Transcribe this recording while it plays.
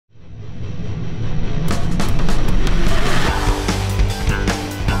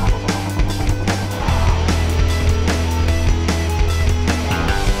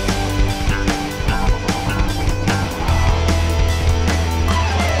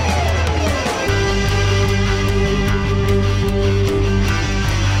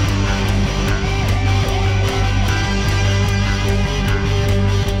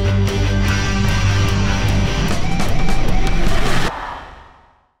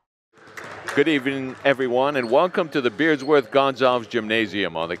Good evening, everyone, and welcome to the Beardsworth-Gonzalez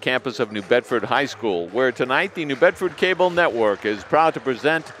Gymnasium on the campus of New Bedford High School, where tonight the New Bedford Cable Network is proud to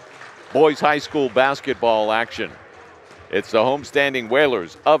present boys high school basketball action. It's the homestanding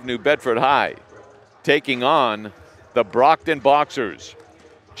Whalers of New Bedford High taking on the Brockton Boxers.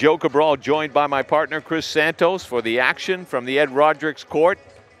 Joe Cabral joined by my partner Chris Santos for the action from the Ed Rodricks Court,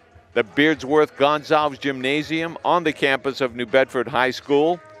 the Beardsworth-Gonzalez Gymnasium on the campus of New Bedford High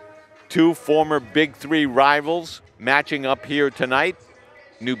School. Two former Big Three rivals matching up here tonight,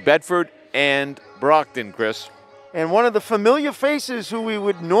 New Bedford and Brockton, Chris. And one of the familiar faces who we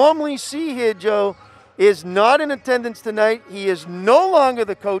would normally see here, Joe, is not in attendance tonight. He is no longer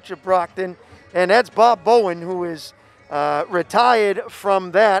the coach of Brockton, and that's Bob Bowen, who is retired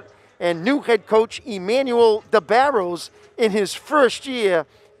from that, and new head coach Emmanuel DeBarros in his first year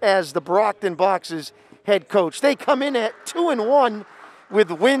as the Brockton Boxers head coach. They come in at 2-1 with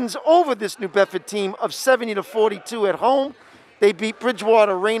wins over this New Bedford team of 70-42 at home. They beat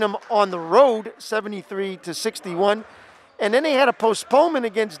Bridgewater-Raynham on the road, 73-61. And then they had a postponement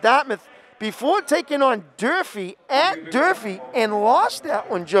against Dartmouth before taking on Durfee at Durfee and lost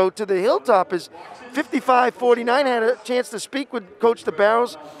that one, Joe, to the Hilltoppers, 55-49. I had a chance to speak with Coach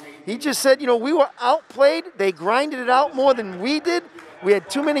DeBarros. He just said, you know, we were outplayed. They grinded it out more than we did. We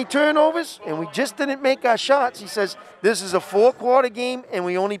had too many turnovers, and we just didn't make our shots. He says, this is a four-quarter game, and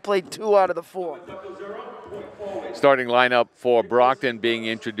we only played 2 out of the 4. Starting lineup for Brockton being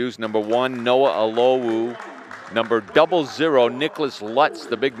introduced. Number 1, Noah Alowu. Number 00, Nicholas Lutz,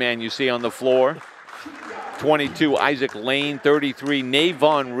 the big man you see on the floor. 22, Isaac Lane. 33,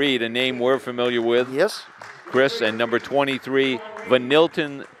 Navon Reed, a name we're familiar with. Yes. Chris. And number 23,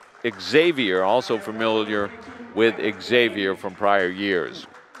 Vanilton Xavier, also familiar with Xavier from prior years.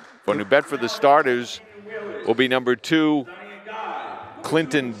 For New Bedford, the starters will be number 2,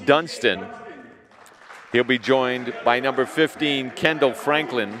 Clinton Dunstan. He'll be joined by number 15, Kendall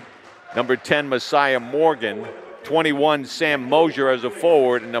Franklin, number 10, Messiah Morgan, 21, Sam Mosier as a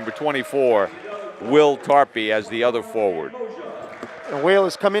forward, and number 24, Will Tarpey as the other forward. The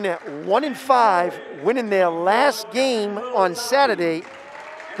Whalers come in at 1-5, winning their last game on Saturday,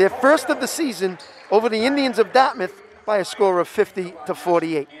 their first of the season, over the Indians of Dartmouth by a score of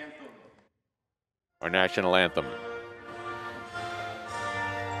 50-48. Our national anthem.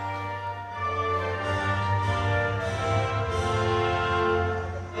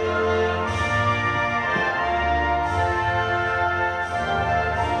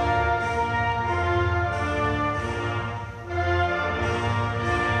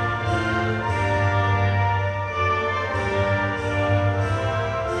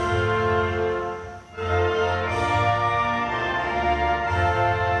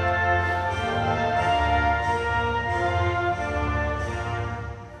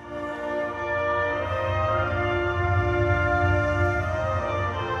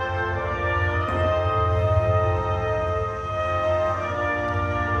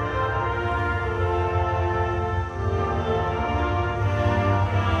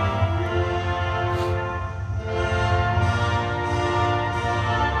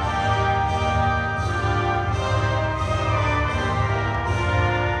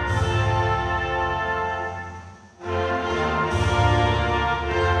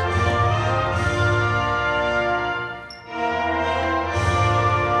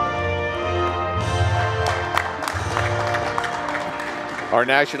 Our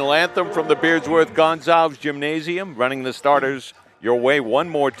national anthem from the Beardsworth-Gonzalez Gymnasium, running the starters your way one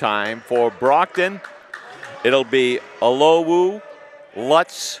more time. For Brockton, it'll be Alowu,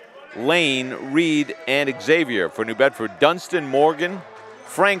 Lutz, Lane, Reed, and Xavier. For New Bedford, Dunstan, Morgan,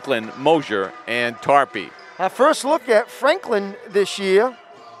 Franklin, Mosier, and Tarpey. Our first look at Franklin this year,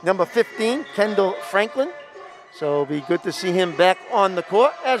 number 15, Kendall Franklin. So it'll be good to see him back on the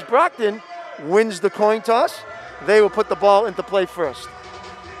court as Brockton wins the coin toss. They will put the ball into play first.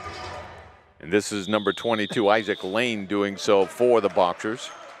 And this is number 22, Isaac Lane, doing so for the Boxers.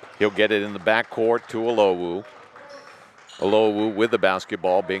 He'll get it in the backcourt to Alowu. Alowu with the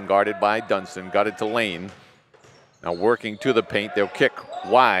basketball, being guarded by Dunstan. Got it to Lane. Now working to the paint. They'll kick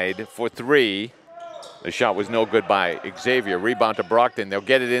wide for 3. The shot was no good by Xavier. Rebound to Brockton. They'll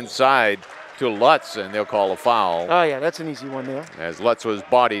get it inside to Lutz, and they'll call a foul. Oh, yeah, that's an easy one there. As Lutz was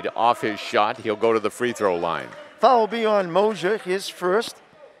bodied off his shot, he'll go to the free throw line. Foul will be on Mosier, his first.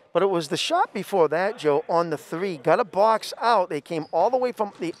 But it was the shot before that, Joe, on the 3. Got a box out. They came all the way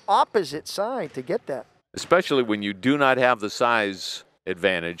from the opposite side to get that. Especially when you do not have the size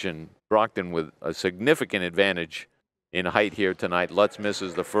advantage, and Brockton with a significant advantage in height here tonight. Lutz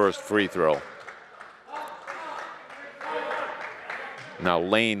misses the first free throw. Now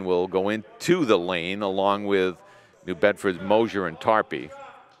Lane will go into the lane along with New Bedford's Mosier and Tarpey.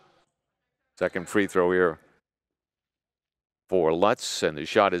 Second free throw here for Lutz, and the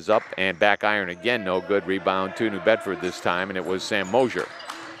shot is up and back iron again, no good. Rebound to New Bedford this time, and it was Sam Mosier.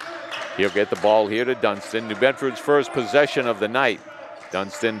 He'll get the ball here to Dunston. New Bedford's first possession of the night.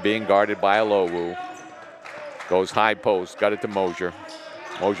 Dunston being guarded by Alowu. Goes high post, got it to Mosier.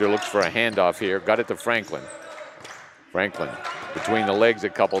 Mosier looks for a handoff here, got it to Franklin. Franklin between the legs a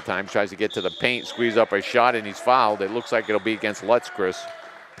couple times, tries to get to the paint, squeeze up a shot, and he's fouled. It looks like it'll be against Lutz, Chris.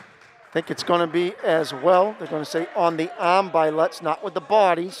 I think it's going to be as well. They're going to say on the arm by Lutz, not with the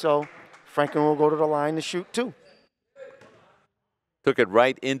body. So Franklin will go to the line to shoot two. Took it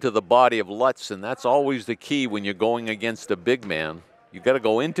right into the body of Lutz, and that's always the key when you're going against a big man. You got to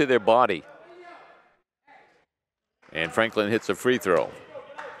go into their body. And Franklin hits a free throw.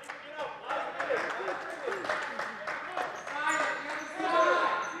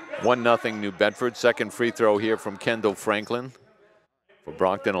 1-0 New Bedford. Second free throw here from Kendall Franklin. For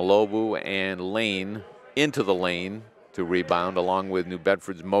Brockton, Alowu and Lane into the lane to rebound along with New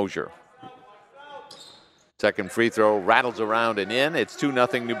Bedford's Mosier. Second free throw rattles around and in. It's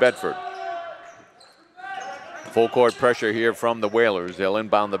 2-0 New Bedford. Full court pressure here from the Whalers. They'll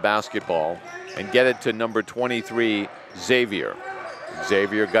inbound the basketball and get it to number 23, Xavier.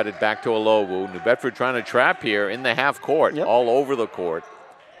 Xavier got it back to Alowu. New Bedford trying to trap here in the half court, all over the court.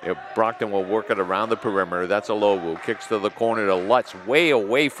 Brockton will work it around the perimeter. That's Alowu. Kicks to the corner to Lutz, way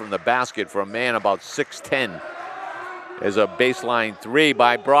away from the basket for a man about 6'10". There's a baseline three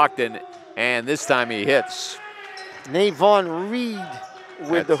by Brockton, and this time he hits. Navon Reed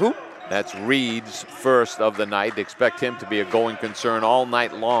with the hoop. That's Reed's first of the night. Expect him to be a going concern all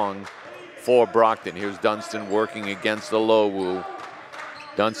night long for Brockton. Here's Dunston working against Alowu.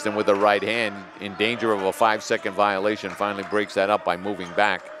 Dunston with the right hand in danger of a 5-second violation. Finally breaks that up by moving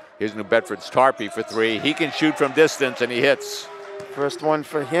back. Here's New Bedford's Tarpey for three. He can shoot from distance, and he hits. First one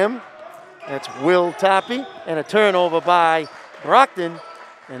for him. That's Will Tarpey, and a turnover by Brockton,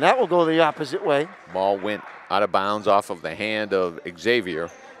 and that will go the opposite way. Ball went out of bounds off of the hand of Xavier.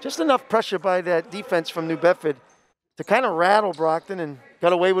 Just enough pressure by that defense from New Bedford to kind of rattle Brockton, and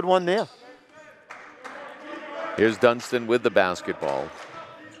got away with one there. Here's Dunston with the basketball.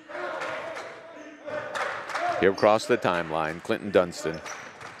 Here across the timeline, Clinton Dunston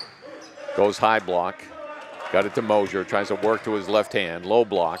goes high block, got it to Mosier, tries to work to his left hand, low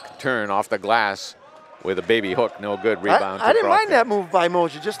block, turn off the glass with a baby hook, no good. Rebound. I didn't mind that move by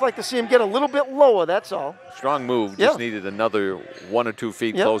Mosier, just like to see him get a little bit lower, that's all. Strong move, just needed another 1 or 2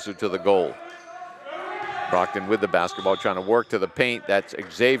 feet closer to the goal. Brockton with the basketball, trying to work to the paint. That's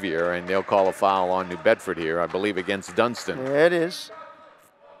Xavier, and they'll call a foul on New Bedford here, I believe against Dunston. There it is.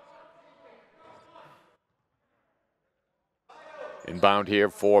 Inbound here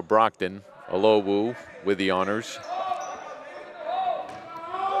for Brockton. Alowu with the honors.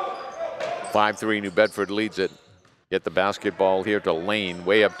 5-3 New Bedford leads it. Get the basketball here to Lane,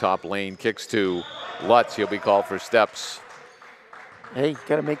 way up top. Lane kicks to Lutz. He'll be called for steps. Hey,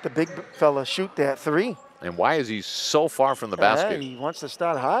 got to make the big fella shoot that three. And why is he so far from the basket? He wants to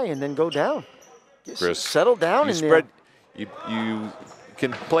start high and then go down. Chris, settle down in there. You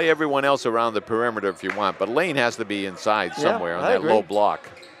can play everyone else around the perimeter if you want, but Lane has to be inside somewhere on that low block.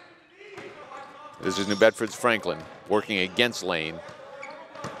 This is New Bedford's Franklin working against Lane.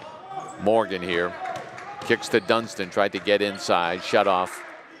 Morgan here. Kicks to Dunston, tried to get inside, shut off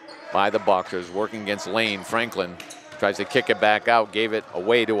by the Boxers. Working against Lane, Franklin tries to kick it back out, gave it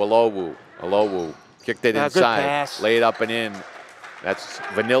away to Alowu. Alowu kicked it inside, laid up and in. That's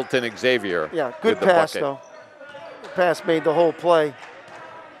Vanilton Xavier. Yeah, good pass though. The pass made the whole play.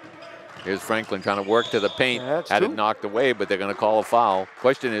 Here's Franklin trying to work to the paint. Had it knocked away, but they're going to call a foul.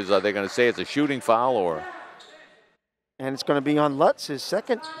 Question is, are they going to say it's a shooting foul or? And it's going to be on Lutz, his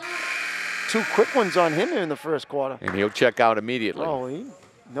second. 2 quick ones on him in the first quarter. And he'll check out immediately. Oh,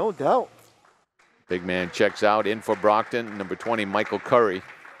 no doubt. Big man checks out. In for Brockton, number 20, Michael Curry.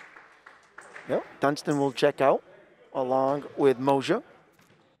 Yep, Dunston will check out along with Mosier.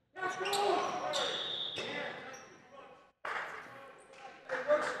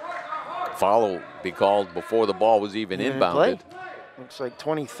 Foul will be called before the ball was even inbounded. Looks like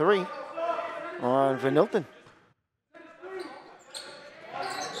 23 on Vanilton.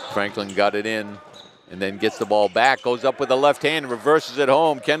 Franklin got it in and then gets the ball back, goes up with the left hand, reverses it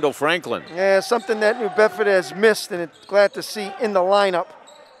home. Kendall Franklin. Yeah, something that New Bedford has missed, and it's glad to see in the lineup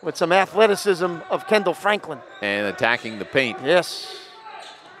with some athleticism of Kendall Franklin. And attacking the paint. Yes.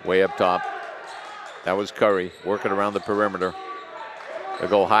 Way up top. That was Curry working around the perimeter. They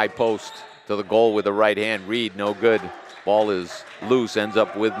go high post to the goal with the right hand. Reed, no good. Ball is loose, ends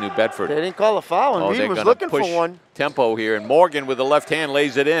up with New Bedford. They didn't call a foul, and Reed was looking for one. Tempo here, and Morgan with the left hand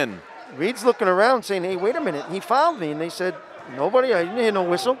lays it in. Reed's looking around saying, hey, wait a minute, he fouled me. And they said, nobody, I didn't hear no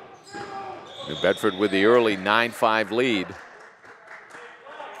whistle. New Bedford with the early 9-5 lead.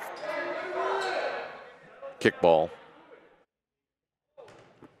 Kickball.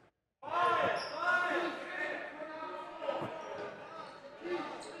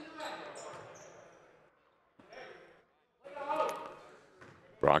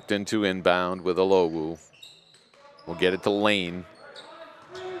 Brockton to inbound with Olowu. We'll get it to Lane.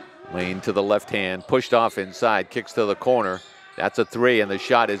 Lane to the left hand, pushed off inside, kicks to the corner. That's a three, and the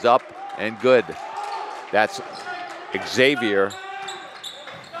shot is up and good. That's Xavier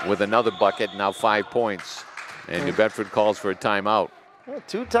with another bucket, now 5 points. And New Bedford calls for a timeout. Well,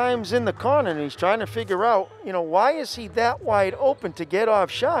 2 times in the corner, and he's trying to figure out, why is he that wide open to get off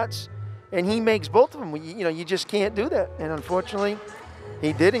shots, and he makes both of them. You just can't do that. And unfortunately,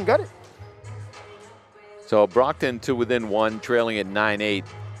 he did and got it. So Brockton to within 1, trailing at 9-8.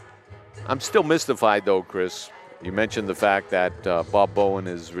 I'm still mystified, though, Chris. You mentioned the fact that Bob Bowen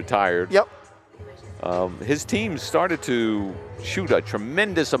is retired. Yep. His team started to shoot a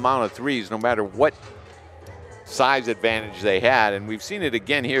tremendous amount of threes, no matter what size advantage they had, and we've seen it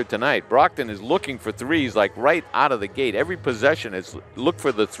again here tonight. Brockton is looking for threes like right out of the gate. Every possession is look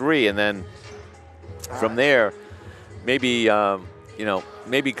for the three, and then from there, maybe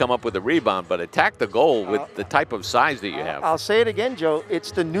maybe come up with a rebound, but attack the goal with the type of size that you have. I'll say it again, Joe.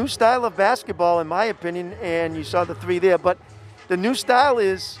 It's the new style of basketball, in my opinion, and you saw the three there, but the new style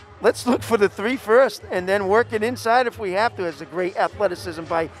is let's look for the three first and then work it inside if we have to. It's a great athleticism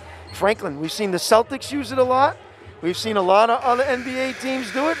by Franklin. We've seen the Celtics use it a lot. We've seen a lot of other NBA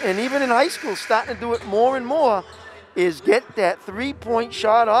teams do it, and even in high school starting to do it more and more, is get that three-point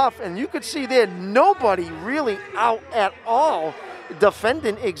shot off. And you could see there nobody really out at all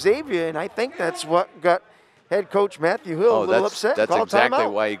defending Xavier, and I think that's what got head coach Matthew Hill a little upset. That's exactly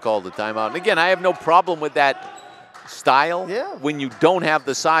why he called the timeout. And again, I have no problem with that style when you don't have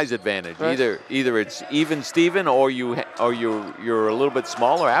the size advantage. Right. Either it's even Steven or you're a little bit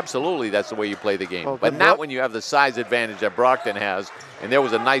smaller. Absolutely, that's the way you play the game. But not when you have the size advantage that Brockton has. And there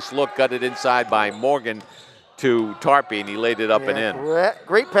was a nice look gutted inside by Morgan to Tarpey, and he laid it up and in.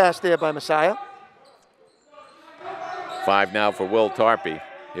 Great pass there by Messiah. 5 now for Will Tarpey.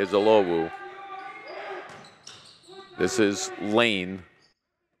 Here's Olowu. This is Lane.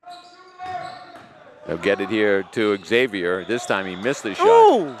 They'll get it here to Xavier. This time he missed the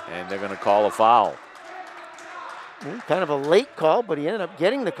shot, and they're going to call a foul. Kind of a late call, but he ended up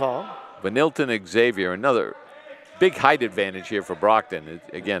getting the call. Vanilton Xavier, another big height advantage here for Brockton.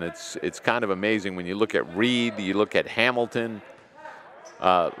 Again, it's kind of amazing when you look at Reed, you look at Hamilton,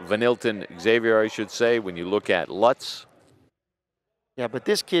 Vanilton Xavier, I should say, when you look at Lutz. Yeah, but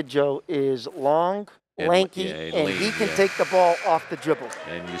this kid, Joe, is long, lanky, and he can take the ball off the dribble.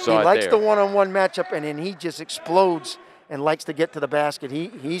 And you saw he likes the one-on-one matchup, and then he just explodes and likes to get to the basket.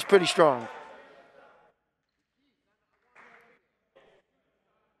 He's pretty strong.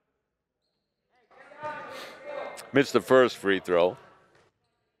 Missed the first free throw.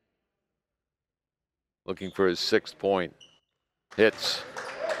 Looking for his 6th point. Hits.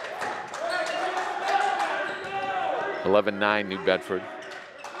 11-9 New Bedford.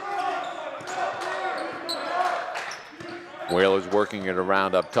 Whalers working it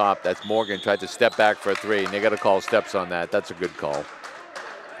around up top. That's Morgan, tried to step back for a three, and they got to call steps on that. That's a good call.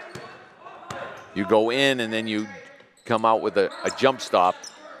 You go in and then you come out with a jump stop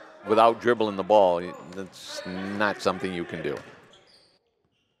without dribbling the ball. That's not something you can do.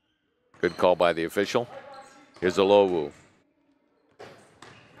 Good call by the official. Here's Olowu.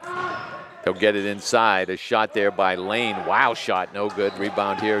 They'll get it inside. A shot there by Lane. Wow shot, no good.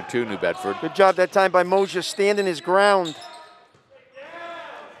 Rebound here to New Bedford. Good job that time by Mosier, standing his ground.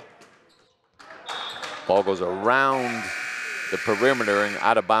 Ball goes around the perimeter and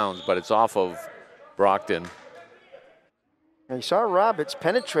out of bounds, but it's off of Brockton. And you saw Roberts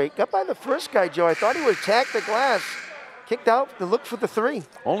penetrate. Got by the first guy, Joe. I thought he would attack the glass. Kicked out to look for the three.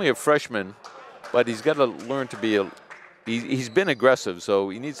 Only a freshman, but he's got to learn to be he's been aggressive, so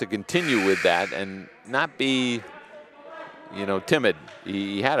he needs to continue with that and not be, timid.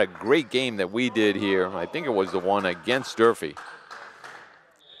 He had a great game that we did here. I think it was the one against Durfee.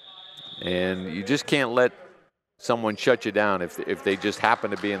 And you just can't let someone shut you down if they just happen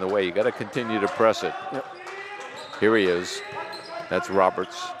to be in the way. You got to continue to press it. Yep. Here he is. That's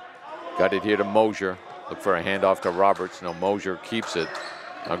Roberts. Got it here to Mosier. Look for a handoff to Roberts. No, Mosier keeps it.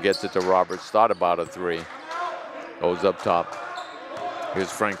 Now gets it to Roberts. Thought about a three. Goes up top.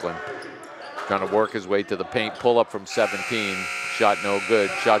 Here's Franklin. Trying to work his way to the paint, pull up from 17. Shot no good.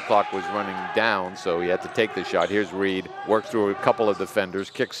 Shot clock was running down, so he had to take the shot. Here's Reed, works through a couple of defenders,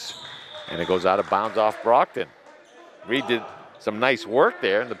 kicks, and it goes out of bounds off Brockton. Reed did some nice work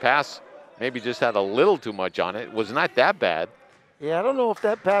there, and the pass maybe just had a little too much on it. It was not that bad. Yeah, I don't know if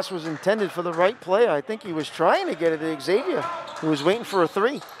that pass was intended for the right player. I think he was trying to get it to Xavier, who was waiting for a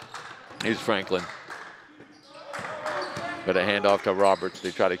three. Here's Franklin. Got a hand off to Roberts.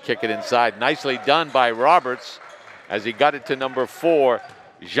 They try to kick it inside. Nicely done by Roberts as he got it to number 4,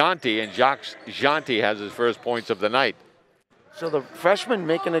 Janti, and Jacques Janti has his first points of the night. So the freshman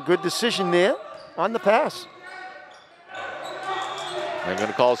making a good decision there on the pass. They're going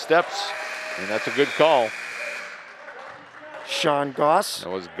to call steps, and that's a good call. Sean Goss. That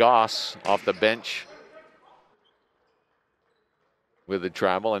was Goss off the bench with the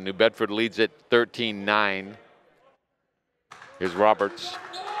travel, and New Bedford leads it 13-9. Here's Roberts.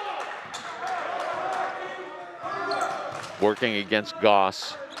 Working against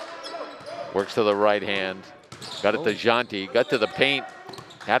Goss. Works to the right hand. Got it to Janti. Got to the paint.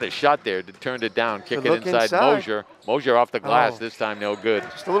 Had a shot there. Turned it down. Kick it inside Mosier. Mosier off the glass. This time no good.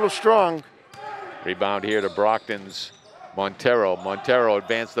 Just a little strong. Rebound here to Brockton's Montero. Montero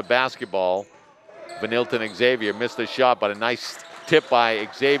advanced the basketball. Vanilton Xavier missed the shot, but a nice tip by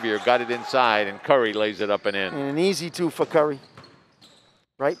Xavier. Got it inside, and Curry lays it up and in. And an easy two for Curry.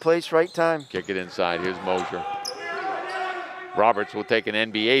 Right place, right time. Kick it inside. Here's Mosier. Roberts will take an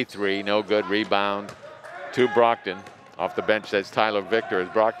NBA three. No good. Rebound to Brockton. Off the bench, that's Tyler Victor. As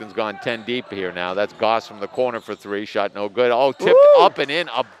Brockton's gone 10 deep here now. That's Goss from the corner for 3. Shot no good. Oh, tipped up and in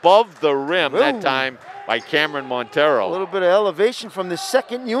above the rim that time by Cameron Montero. A little bit of elevation from the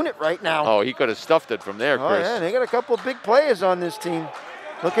second unit right now. Oh, he could have stuffed it from there, Chris. Oh, yeah, they got a couple of big players on this team.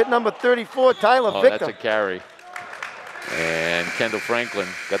 Look at number 34, Tyler Victor. That's a carry. And Kendall Franklin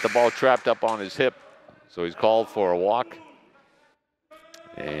got the ball trapped up on his hip, so he's called for a walk.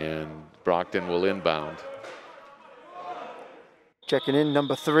 And Brockton will inbound. Checking in,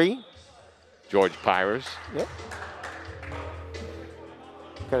 number 3. George Pires. Yep.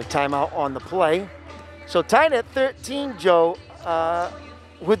 Got a timeout on the play. So tied at 13, Joe,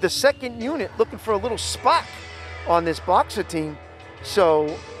 with the second unit looking for a little spot on this Boxer team.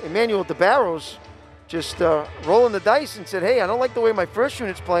 So Emmanuel DeBarros just rolling the dice and said, hey, I don't like the way my first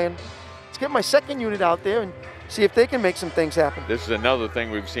unit's playing. Let's get my second unit out there and see if they can make some things happen. This is another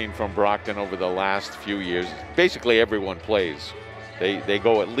thing we've seen from Brockton over the last few years. Basically everyone plays. They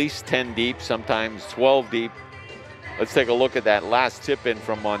go at least 10 deep, sometimes 12 deep. Let's take a look at that last tip in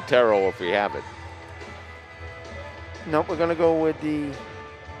from Montero if we have it. Nope, we're going to go with the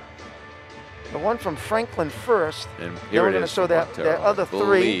one from Franklin first. And here it is. So that other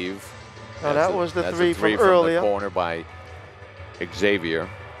 3. Oh, that was the 3 from earlier. The corner by Xavier.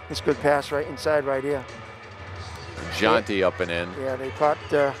 It's a good pass right inside right here. Janti up and in. Yeah, they caught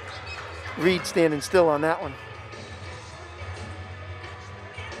Reed standing still on that one.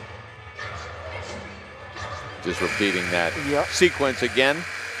 Just repeating that sequence again.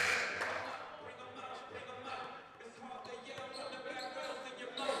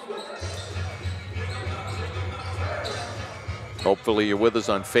 Hopefully you're with us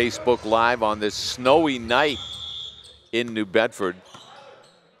on Facebook Live on this snowy night in New Bedford.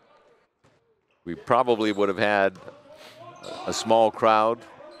 We probably would have had a small crowd.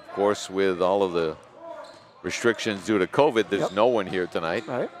 Of course, with all of the restrictions due to COVID, there's no one here tonight.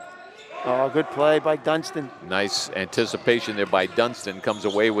 Right. Oh, good play by Dunston. Nice anticipation there by Dunston. Comes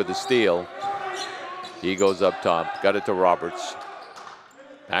away with the steal. He goes up top. Got it to Roberts.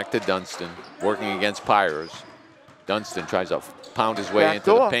 Back to Dunston. Working against Pires. Dunston tries to pound his way into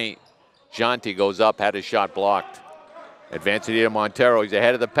the paint. Janti goes up. Had his shot blocked. Advancing to Montero. He's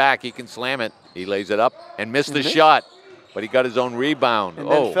ahead of the pack. He can slam it. He lays it up and missed the shot. But he got his own rebound.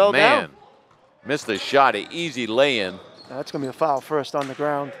 And fell man. Down. Missed the shot. An easy lay-in. That's going to be a foul first on the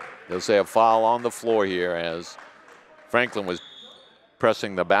ground. They'll say a foul on the floor here as Franklin was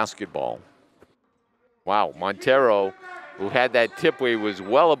pressing the basketball. Wow, Montero, who had that tip where he was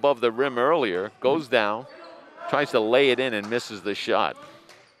well above the rim earlier, goes down, tries to lay it in and misses the shot.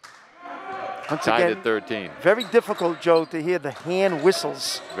 Once Tied again, at 13. Very difficult, Joe, to hear the hand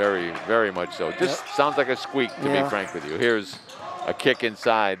whistles. Very, very much so. Just sounds like a squeak, to be frank with you. Here's a kick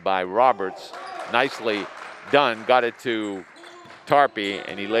inside by Roberts. Nicely done. Got it to Tarpey,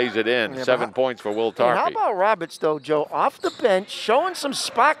 and he lays it in. 7 points for Will Tarpey. How about Roberts, though, Joe? Off the bench, showing some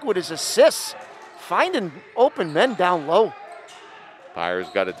spark with his assists, finding open men down low. Pires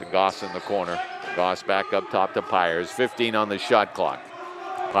got it to Goss in the corner. Goss back up top to Pires. 15 on the shot clock.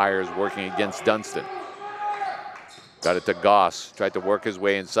 Pires working against Dunston. Got it to Goss. Tried to work his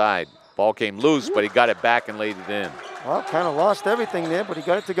way inside. Ball came loose, but he got it back and laid it in. Well, kind of lost everything there, but he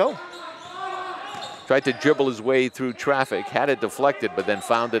got it to go. Tried to dribble his way through traffic, had it deflected, but then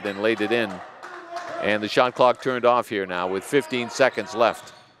found it and laid it in. And the shot clock turned off here now with 15 seconds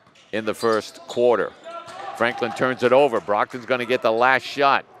left in the first quarter. Franklin turns it over. Brockton's going to get the last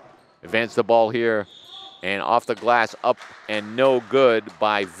shot. Advance the ball here, and off the glass, up and no good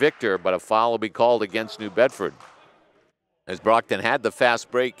by Victor, but a foul will be called against New Bedford. As Brockton had the fast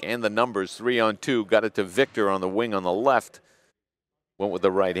break and the numbers, 3-on-2, got it to Victor on the wing on the left. Went with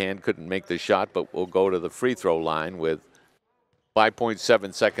the right hand, couldn't make the shot, but will go to the free throw line with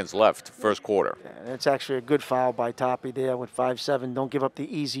 5.7 seconds left, first quarter. Yeah, that's actually a good foul by Toppy there with 5-7. Don't give up the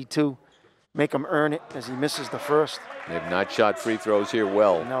easy two. Make him earn it as he misses the first. They've not shot free throws here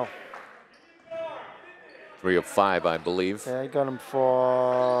well. No. 3 of 5, I believe. Yeah, I got him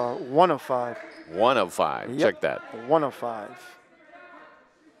for 1 of 5. 1 of 5, Yep. check that. 1 of 5.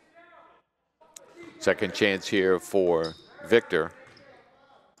 Second chance here for Victor.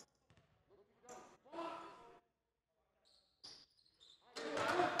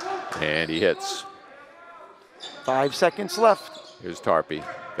 And he hits. 5 seconds left. Here's Tarpey.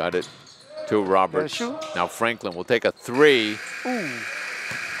 Got it to Roberts. Shoot. Now Franklin will take a 3. Ooh.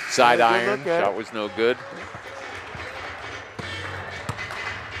 Side Good iron. look at Shot it. was no good.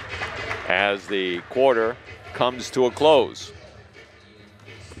 As the quarter comes to a close.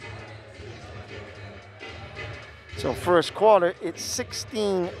 So first quarter, it's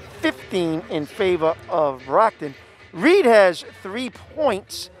 16-15 in favor of Brockton. Reed has 3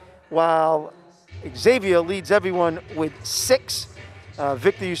 points, while Xavier leads everyone with 6.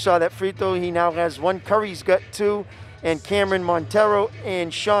 Victor, you saw that free throw. He now has 1. Curry's got 2. And Cameron Montero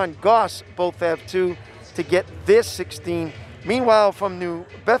and Sean Goss both have 2 to get their 16. Meanwhile, from New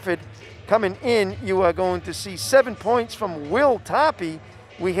Bedford, coming in, you are going to see 7 points from Will Toppy.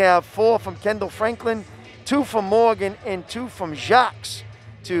 We have 4 from Kendall Franklin, 2 from Morgan, and 2 from Jacques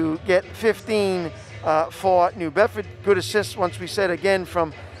to get 15 for New Bedford. Good assists, once we said again,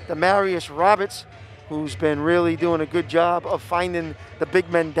 from Demarius Roberts, who's been really doing a good job of finding the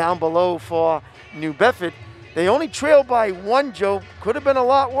big men down below for New Bedford. They only trail by 1, Joe. Could have been a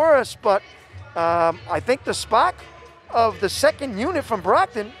lot worse, but I think the spark of the second unit from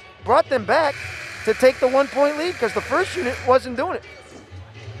Brockton brought them back to take the 1-point lead, because the first unit wasn't doing it.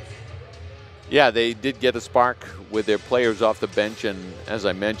 Yeah, they did get a spark with their players off the bench, and as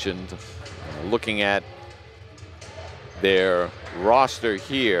I mentioned, looking at their roster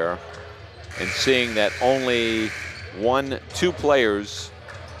here and seeing that only 2 players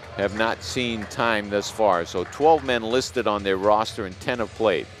have not seen time thus far. So 12 men listed on their roster and 10 have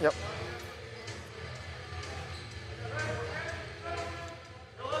played. Yep.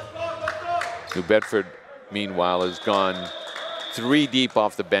 New Bedford, meanwhile, has gone 3 deep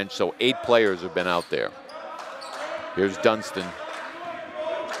off the bench, so 8 players have been out there. Here's Dunstan.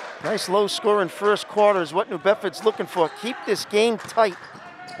 Nice low scoring first quarter is what New Bedford's looking for. Keep this game tight.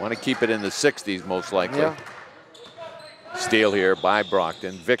 Want to keep it in the 60s, most likely. Yeah. Steal here by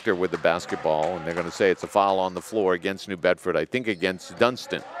Brockton. Victor with the basketball, and they're going to say it's a foul on the floor against New Bedford, I think against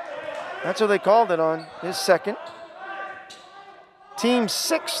Dunstan. That's what they called it on, his second. Team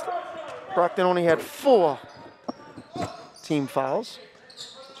 6th. Brockton only had 4 team fouls.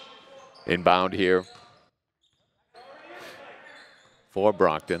 Inbound here for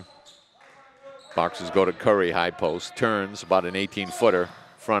Brockton. Boxes go to Curry, high post. Turns, about an 18-footer.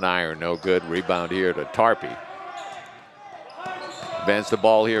 Front iron, no good. Rebound here to Tarpey. Advance the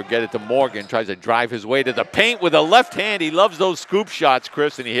ball here, get it to Morgan. Tries to drive his way to the paint with a left hand. He loves those scoop shots,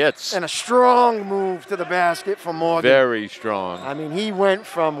 Chris, and he hits. And a strong move to the basket from Morgan. Very strong. I mean, he went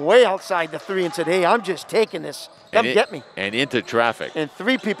from way outside the 3 and said, hey, I'm just taking this. Come get me. And into traffic. And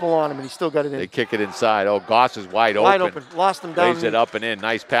 3 people on him, and he still got it in. They kick it inside. Oh, Goss is wide open. Wide open. Lost him down. Lays it up and in.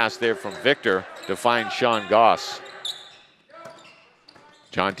 Nice pass there from Victor to find Sean Goss.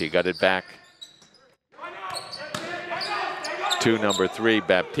 Jonty got it back to number 3,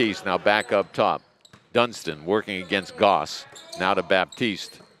 Baptiste. Now back up top. Dunstan working against Goss. Now to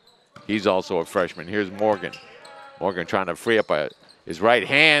Baptiste. He's also a freshman. Here's Morgan. Morgan trying to free up his right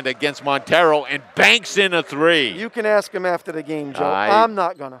hand against Montero and banks in a 3. You can ask him after the game, Joe. I'm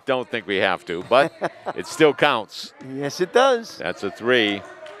not going to. Don't think we have to, but it still counts. Yes, it does. That's a 3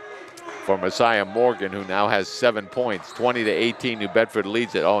 for Messiah Morgan, who now has 7 points. 20-18, New Bedford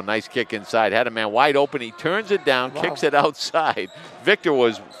leads it. Oh, nice kick inside. Had a man wide open. He turns it down, kicks it outside. Victor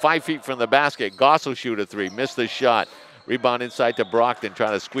was 5 feet from the basket. Goss will shoot a 3, missed the shot. Rebound inside to Brockton,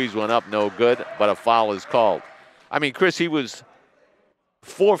 trying to squeeze one up, no good, but a foul is called. I mean, Chris, he was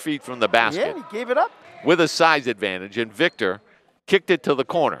 4 feet from the basket. Yeah, he gave it up. With a size advantage, and Victor kicked it to the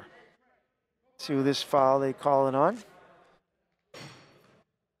corner. See who this foul they call it on.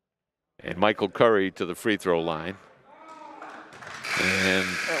 And Michael Curry to the free throw line. And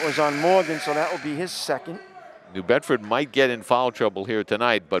that was on Morgan, so that will be his second. New Bedford might get in foul trouble here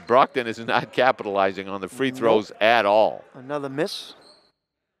tonight, but Brockton is not capitalizing on the free throws at all. Another miss.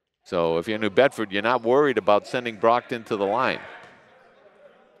 So if you're New Bedford, you're not worried about sending Brockton to the line.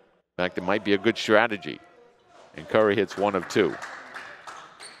 In fact, it might be a good strategy. And Curry hits 1 of 2.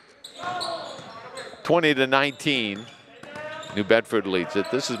 20-19, New Bedford leads it.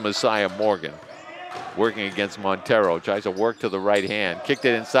 This is Messiah Morgan working against Montero. Tries to work to the right hand. Kicked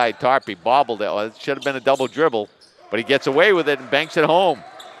it inside. Tarpey bobbled it. Oh, it should have been a double dribble, but he gets away with it and banks it home.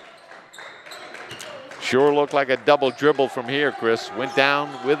 Sure looked like a double dribble from here, Chris. Went down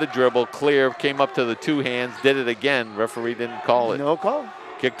with a dribble, clear, came up to the 2 hands, did it again. Referee didn't call it. No call.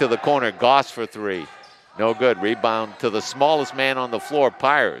 Kick to the corner. Goss for 3. No good. Rebound to the smallest man on the floor,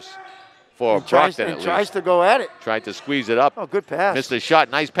 Pyers. For Brockton, at least. Tries to go at it. Tried to squeeze it up. Oh, good pass. Missed the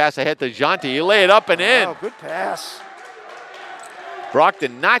shot. Nice pass ahead to Jonte. He lay it up and in. Oh, good pass.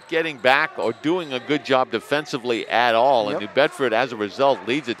 Brockton not getting back or doing a good job defensively at all. Yep. And New Bedford, as a result,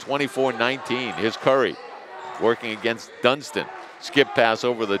 leads at 24-19. Here's Curry working against Dunstan. Skip pass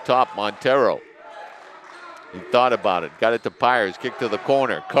over the top, Montero. He thought about it. Got it to Pyers. Kick to the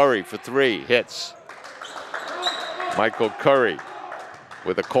corner. Curry for 3. Hits. Michael Curry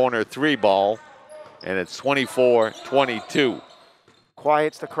with a corner 3 ball, and it's 24-22.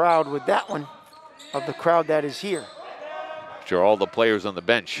 Quiets the crowd with that one, of the crowd that is here. Sure, all the players on the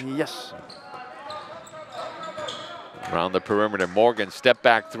bench. Yes. Around the perimeter, Morgan, step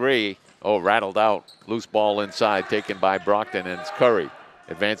back 3. Oh, rattled out. Loose ball inside, taken by Brockton, and it's Curry.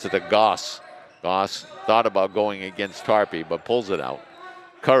 Advances to Goss. Goss thought about going against Tarpey, but pulls it out.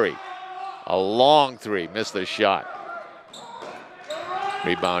 Curry, a long 3, missed the shot.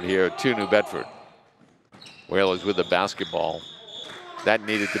 Rebound here to New Bedford. Whalers with the basketball. That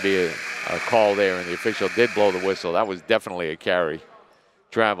needed to be a call there, and the official did blow the whistle. That was definitely a carry.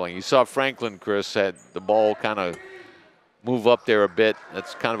 Traveling. You saw Franklin, Chris, had the ball kind of move up there a bit.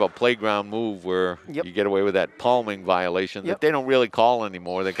 That's kind of a playground move where you get away with that palming violation that they don't really call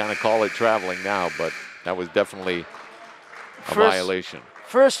anymore. They kind of call it traveling now, but that was definitely a violation.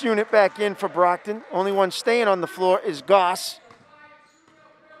 First unit back in for Brockton. Only one staying on the floor is Goss.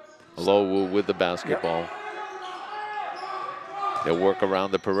 Alowu with the basketball. They'll work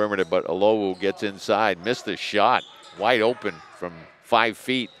around the perimeter, but Alowu gets inside. Missed the shot. Wide open from 5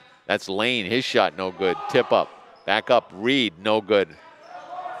 feet. That's Lane. His shot no good. Tip up. Back up. Reed no good.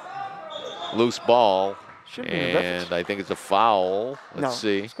 Loose ball. And I think it's a foul. Let's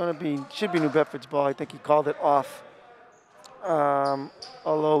see. It's going to be, should be New Bedford's ball. I think he called it off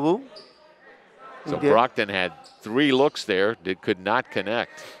Alowu. So Brockton had 3 looks there. Could not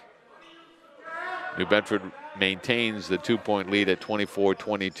connect. New Bedford maintains the 2-point lead at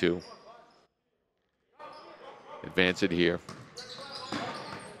 24-22. Advance it here.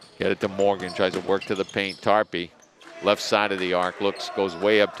 Get it to Morgan, tries to work to the paint. Tarpey, left side of the arc, goes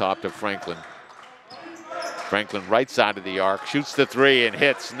way up top to Franklin. Franklin, right side of the arc, shoots the 3 and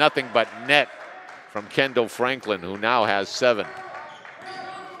hits. Nothing but net from Kendall Franklin, who now has 7.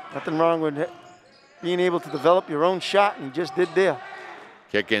 Nothing wrong with being able to develop your own shot, and he just did there.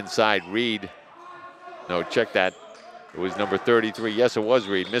 Kick inside, Reed. No, check that. It was number 33. Yes, it was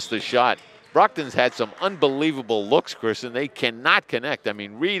Reed. Missed the shot. Brockton's had some unbelievable looks, Chris, and they cannot connect. I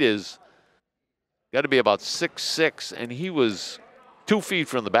mean, Reed is got to be about 6'6", and he was 2 feet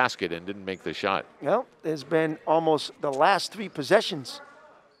from the basket and didn't make the shot. Well, there's been almost the last 3 possessions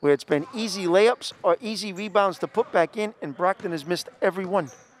where it's been easy layups or easy rebounds to put back in, and Brockton has missed every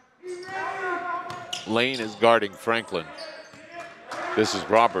one. Lane is guarding Franklin. This is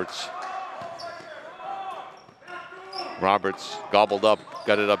Roberts. Roberts gobbled up,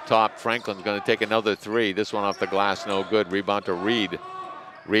 got it up top. Franklin's going to take another 3. This one off the glass, no good. Rebound to Reed.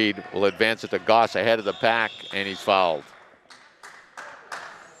 Reed will advance it to Goss ahead of the pack, and he's fouled.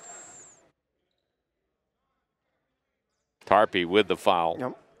 Tarpey with the foul.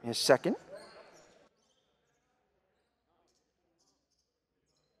 Yep, his second.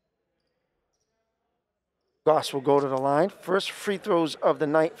 Goss will go to the line. First free throws of the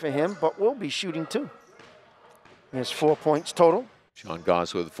night for him, but will be shooting 2. He has 4 points total. Sean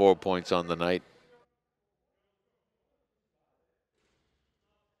Goss with 4 points on the night.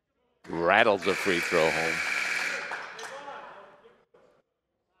 Rattles a free throw home.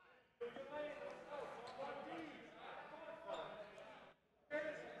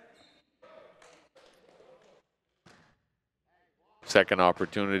 Second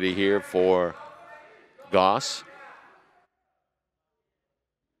opportunity here for Goss.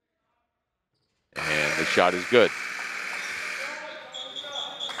 shot is good.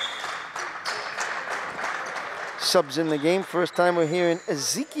 Subs in the game. First time we're hearing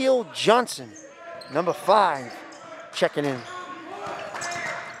Ezekiel Johnson, number 5, checking in.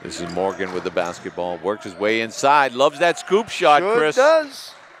 This is Morgan with the basketball. Works his way inside. Loves that scoop shot, Sure Chris.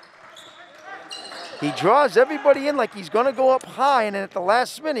 does. He draws everybody in like he's going to go up high, and then at the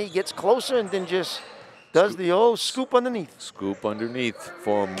last minute, he gets closer and then just does the old scoop underneath. Scoop underneath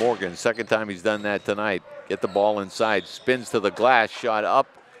for Morgan. Second time he's done that tonight. Get the ball inside. Spins to the glass. Shot up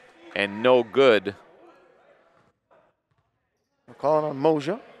and no good. We're calling on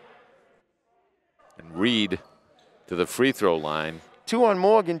Mosier. And Reed to the free throw line. 2 on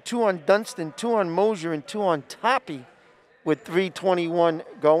Morgan, 2 on Dunston, 2 on Mosier, and 2 on Toppy with 3:21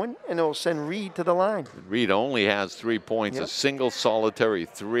 going, and it'll send Reed to the line. Reed only has 3 points, a single solitary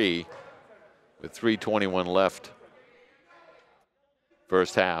 3 with 3:21 left.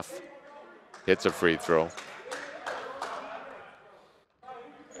 First half. Hits a free throw.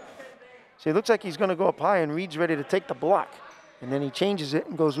 So it looks like he's going to go up high, and Reed's ready to take the block. And then he changes it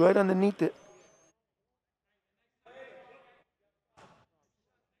and goes right underneath it.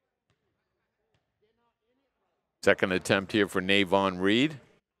 Second attempt here for Navon Reed.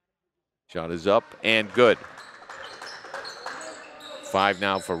 Shot is up and good. 5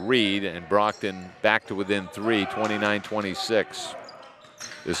 now for Reed, and Brockton back to within 3, 29-26.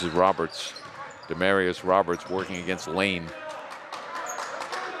 This is Roberts. Demarius Roberts working against Lane.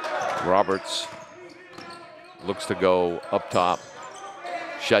 Roberts looks to go up top.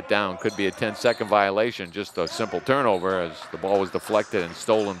 Shut down. Could be a 10-second violation. Just a simple turnover as the ball was deflected and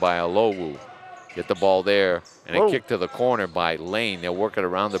stolen by Alowu. Get the ball there, and a kick to the corner by Lane. They'll work it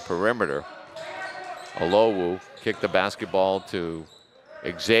around the perimeter. Alowu kick the basketball to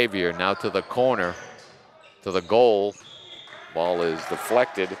Xavier, now to the corner, to the goal. Ball is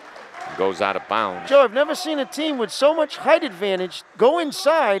deflected, and goes out of bounds. Joe, I've never seen a team with so much height advantage go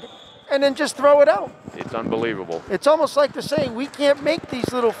inside and then just throw it out. It's unbelievable. It's almost like they're saying we can't make these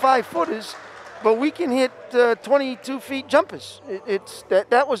little 5-footers, but we can hit 22-feet jumpers.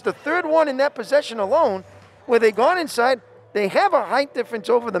 That was the third one in that possession alone where they gone inside. They have a height difference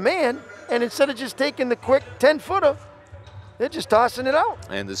over the man, and instead of just taking the quick 10-footer, they're just tossing it out.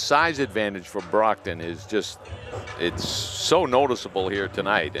 And the size advantage for Brockton is just, it's so noticeable here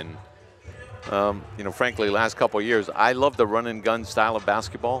tonight. And, you know, frankly, last couple of years, I love the run and gun style of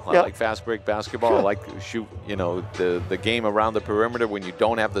basketball. I like fast break basketball. I like shoot, you know, the game around the perimeter when you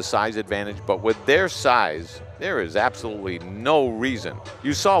don't have the size advantage. But with their size, there is absolutely no reason.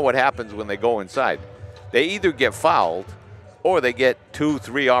 You saw what happens when they go inside. They either get fouled or they get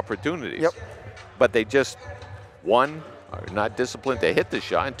 2-3 opportunities. But they just, 1, are not disciplined to hit the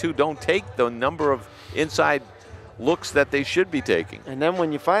shot, and 2, don't take the number of inside looks that they should be taking. And then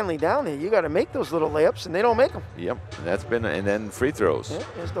when you're finally down there, you got to make those little layups, and they don't make them. Yep, that's been, and then free throws. Yeah,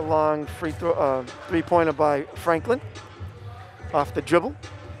 there's the long free throw, 3-pointer by Franklin off the dribble.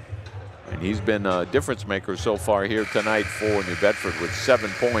 And he's been a difference maker so far here tonight for New Bedford with 7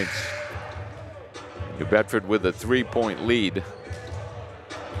 points. New Bedford with a 3-point lead.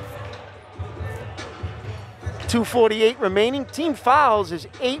 2:48 remaining. Team fouls is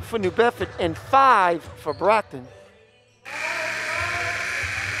 8 for New Bedford and 5 for Brockton.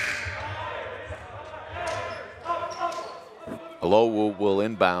 Alowu will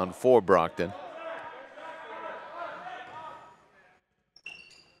inbound for Brockton.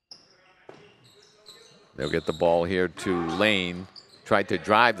 They'll get the ball here to Lane. Tried to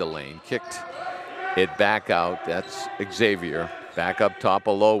drive the lane, kicked it back out. That's Xavier. Back up top,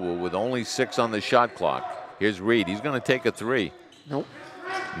 Alowu with only 6 on the shot clock. Here's Reed. He's going to take a 3. Nope.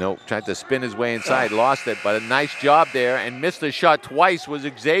 Nope. Tried to spin his way inside. Lost it, but a nice job there. And missed the shot twice was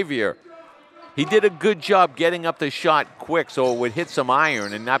Xavier. He did a good job getting up the shot quick so it would hit some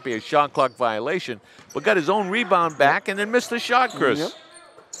iron and not be a shot clock violation. But got his own rebound back and then missed the shot, Chris.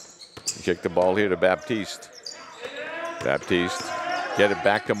 He kicked the ball here to Baptiste. Baptiste. Get it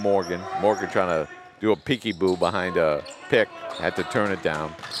back to Morgan. Morgan trying to do a peekaboo behind a pick. Had to turn it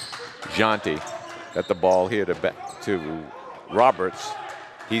down. Jonty. Got the ball here to Roberts.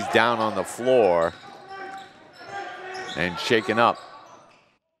 He's down on the floor and shaken up.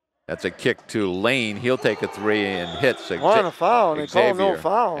 That's a kick to Lane. He'll take a 3 and hits. On a foul. They call no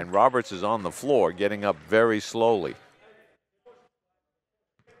foul. And Roberts is on the floor, getting up very slowly.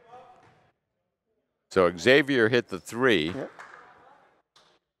 So Xavier hit the 3.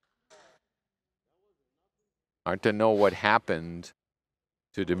 Hard to know what happened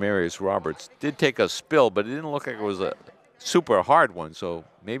to Demarius Roberts. Did take a spill, but it didn't look like it was a super hard one. So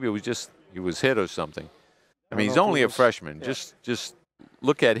maybe it was just he was hit or something. I mean, he's only a freshman. Just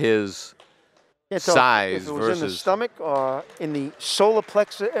look at his Can't tell size if it was in the versus stomach or in the solar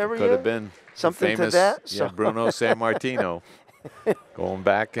plexus area. could have been something famous, to that. Yeah, Bruno Sammartino. Going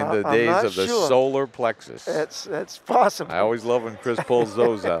back in the I'm days not of the sure. solar plexus. That's possible. I always love when Chris pulls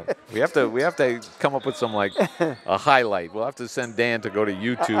those out. We have to come up with some like a highlight. We'll have to send Dan to go to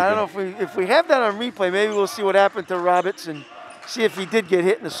YouTube. I don't know if we have that on replay. Maybe we'll see what happened to Roberts and see if he did get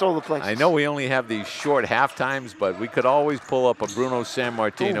hit in the solar plexus. I know we only have these short half times, but we could always pull up a Bruno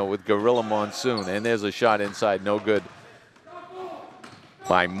Sammartino with Gorilla Monsoon, and there's a shot inside, no good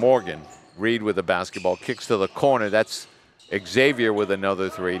by Morgan. Reed with the basketball, kicks to the corner. That's Xavier with another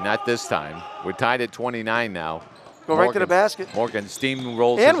three, not this time. We're tied at 29 now. Go right to the basket. Morgan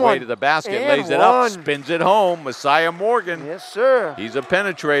steamrolls And his way to the basket, lays it up, spins it home. Messiah Morgan. Yes, sir. He's a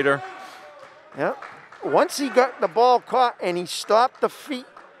penetrator. Yep. Once he got the ball caught and he stopped the feet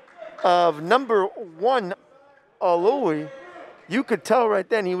of number 1, Aloui, you could tell right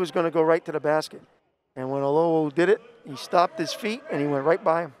then he was going to go right to the basket. And when Aloui did it, he stopped his feet and he went right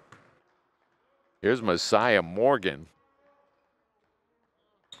by him. Here's Messiah Morgan.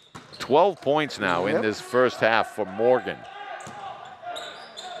 12 points now in this first half for Morgan.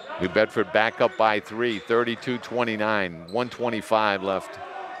 New Bedford back up by 3, 32-29, 125 left,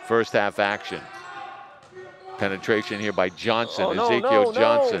 first half action. Penetration here by Johnson, Ezekiel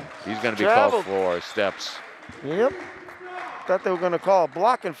Johnson. He's going to be called for steps. Yep. Thought they were going to call a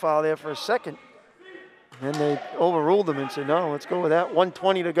blocking foul there for a second. And they overruled them and said, no, let's go with that.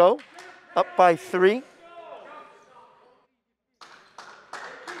 1:20 to go, up by 3.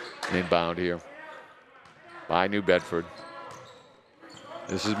 Inbound here by New Bedford.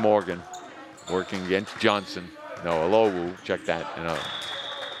 This is Morgan working against Johnson. No, Alowu, check that. And a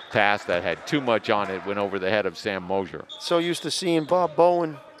pass that had too much on it went over the head of Sam Mosier. So used to seeing Bob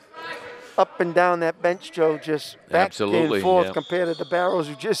Bowen up and down that bench, Joe, just back and forth compared to the Barrows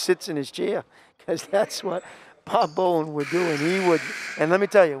who just sits in his chair, because that's what Bob Bowen would do. And he would, and let me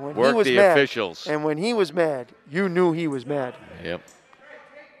tell you, when he was mad, officials. And when he was mad, you knew he was mad. Yep.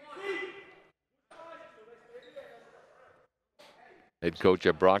 Head coach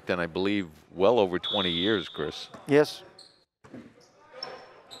at Brockton, I believe, well over 20 years, Chris. Yes.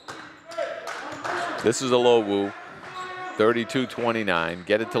 This is Alowu, 32-29.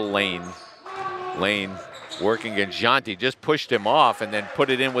 Get it to Lane. Lane working against Janti, just pushed him off and then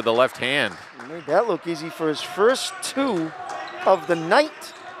put it in with the left hand. Made that look easy for his first 2 of the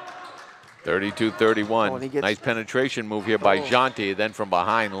night. 32-31. Nice penetration move here by Janti. Then from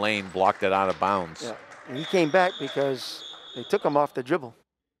behind, Lane blocked it out of bounds. Yeah. And he came back because they took him off the dribble.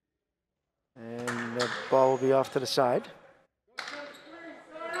 And the ball will be off to the side.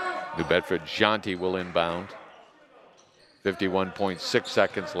 New Bedford, Janti will inbound. 51.6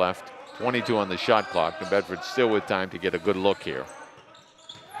 seconds left. 22 on the shot clock. New Bedford still with time to get a good look here.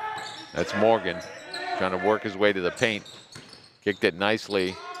 That's Morgan trying to work his way to the paint. Kicked it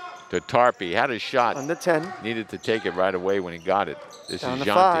nicely to Tarpey. Had a shot. On the 10. Needed to take it right away when he got it. This Down is to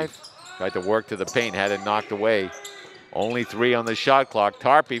Janti. 5. Tried to work to the paint. Had it knocked away. Only 3 on the shot clock.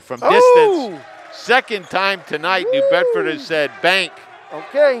 Tarpey from distance. Second time tonight, New Bedford has said bank.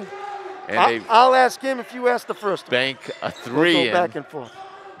 Okay. And I'll ask him if you ask the first one. Bank a 3. We'll go back and forth.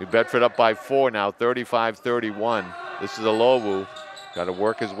 New Bedford up by 4 now, 35-31. This is Alowu. Got to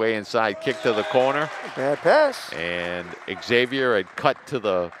work his way inside. Kick to the corner. Bad pass. And Xavier had cut to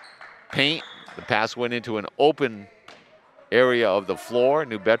the paint. The pass went into an open area of the floor.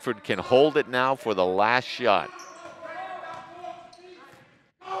 New Bedford can hold it now for the last shot.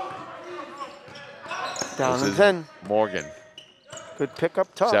 Down to 10. Morgan. Good pick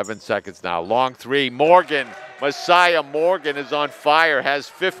up top. 7 seconds now. Long 3. Morgan. Messiah Morgan is on fire. Has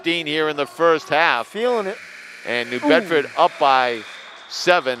 15 here in the first half. Feeling it. And New Bedford up by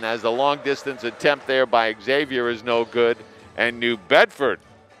 7 as the long distance attempt there by Xavier is no good. And New Bedford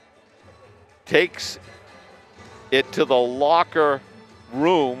takes it to the locker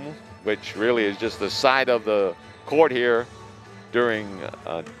room, which really is just the side of the court here during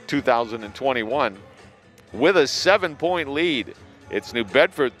 2021, with a 7-point lead. It's New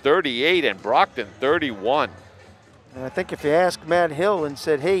Bedford 38 and Brockton 31. And I think if you asked Matt Hill and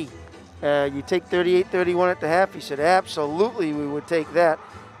said, hey, you take 38-31 at the half, he said, absolutely, we would take that.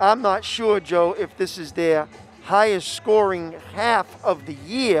 I'm not sure, Joe, if this is their highest scoring half of the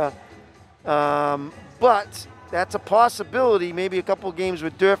year, but that's a possibility. Maybe a couple games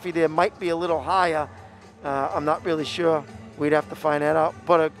with Durfee there might be a little higher. I'm not really sure. We'd have to find that out.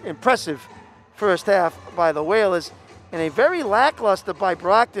 But an impressive first half by the Whalers, and a very lackluster by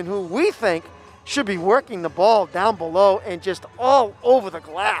Brockton, who we think should be working the ball down below and just all over the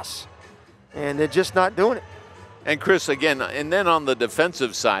glass. And they're just not doing it. And Chris, again, and then on the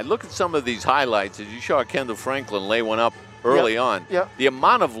defensive side, look at some of these highlights. As you saw Kendall Franklin lay one up early on. The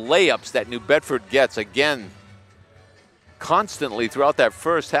amount of layups that New Bedford gets, again, constantly throughout that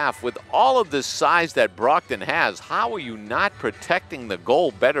first half, with all of this size that Brockton has, how are you not protecting the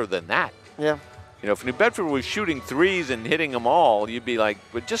goal better than that? Yeah. You know, if New Bedford was shooting threes and hitting them all, you'd be like,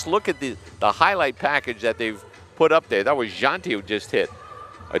 but just look at the highlight package that they've put up there. That was Janti who just hit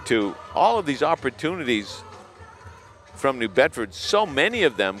a two. All of these opportunities from New Bedford, so many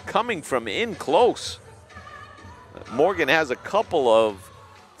of them coming from in close. Morgan has a couple of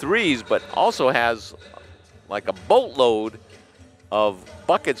threes, but also has like a boatload of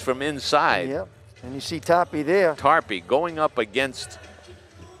buckets from inside. Yep, and you see Tarpey there. Tarpey going up against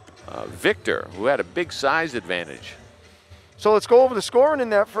Victor, who had a big size advantage. So let's go over the scoring in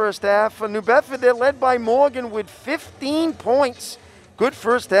that first half. For New Bedford, they're led by Morgan with 15 points. Good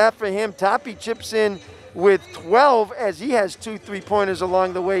first half for him. Tarpey chips in with 12 as he has 2 3-pointers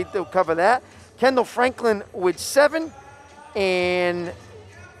along the way. They'll cover that. Kendall Franklin with 7 and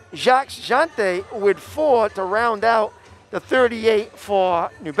Jacques Jante with 4 to round out the 38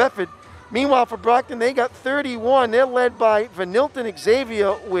 for New Bedford. Meanwhile, for Brockton, they got 31. They're led by Vanilton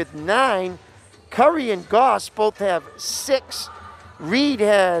Xavier with 9. Curry and Goss both have 6. Reed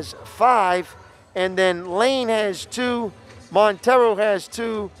has 5. And then Lane has 2. Montero has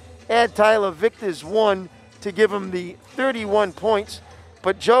 2. Add Tyler Victor's 1 to give him the 31 points.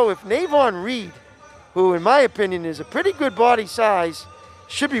 But, Joe, if Navon Reed, who in my opinion is a pretty good body size,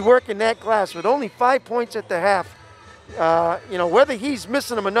 should be working that glass with only 5 points at the half, you know, whether he's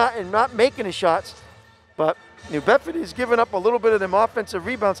missing them or not and not making the shots, but New Bedford is giving up a little bit of them offensive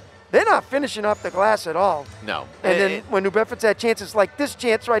rebounds. They're not finishing off the glass at all. No. And then when New Bedford's had chances like this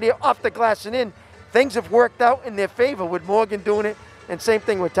chance right here off the glass and in, things have worked out in their favor with Morgan doing it, and same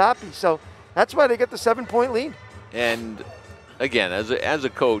thing with Tarpey. So that's why they get the 7-point lead. And again, as a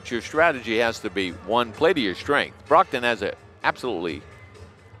coach, your strategy has to be, one, play to your strength. Brockton has an absolutely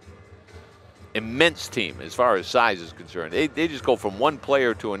immense team as far as size is concerned. They just go from one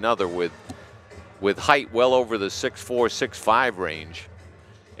player to another with height well over the 6'4", 6'5" range.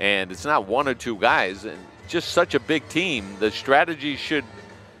 And it's not one or two guys, and just such a big team. The strategy should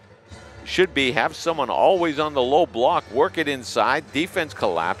be have someone always on the low block, work it inside, defense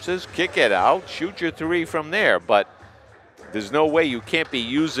collapses, kick it out, shoot your 3 from there. But there's no way you can't be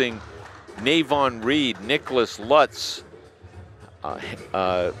using Navon Reed, Nicholas Lutz,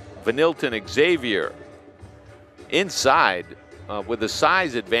 Vanilton Xavier inside with the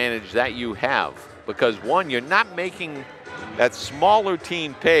size advantage that you have. Because one, you're not making that smaller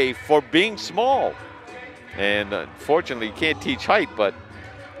team pay for being small. And unfortunately, you can't teach height, but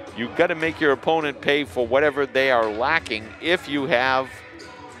you've got to make your opponent pay for whatever they are lacking if you have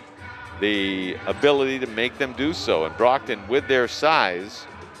the ability to make them do so. And Brockton, with their size,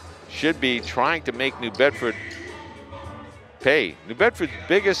 should be trying to make New Bedford pay. New Bedford's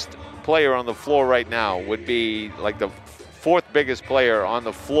biggest player on the floor right now would be like the 4th biggest player on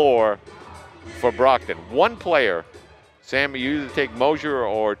the floor for Brockton. One player, Sam, you either take Mosier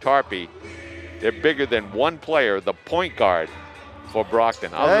or Tarpey, they're bigger than one player, the point guard for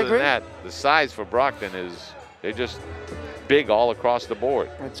Brockton. Other than that, the size for Brockton is, they're just big all across the board.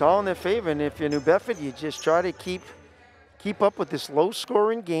 It's all in their favor, and if you're New Bedford, you just try to keep up with this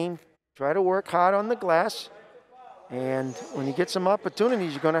low-scoring game. Try to work hard on the glass, and when you get some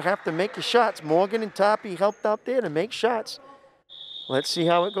opportunities, you're going to have to make your shots. Morgan and Tarpey helped out there to make shots. Let's see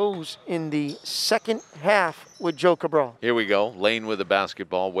how it goes in the second half with Joe Cabral. Here we go. Lane with the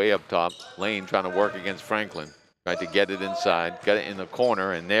basketball way up top. Lane trying to work against Franklin. Tried to get it inside, got it in the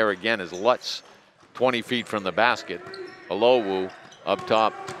corner, and there again is Lutz, 20 feet from the basket. Alowu up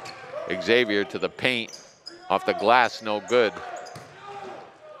top. Xavier to the paint. Off the glass, no good.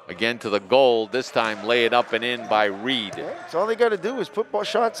 Again to the goal, this time lay it up and in by Reed. Yeah, that's all they got to do is put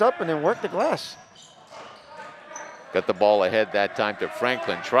shots up and then work the glass. Got the ball ahead that time to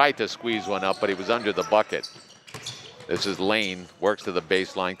Franklin. Tried to squeeze one up, but he was under the bucket. This is Lane, works to the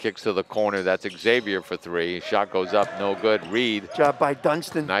baseline, kicks to the corner. That's Xavier for 3. Shot goes up, no good. Reed. Job by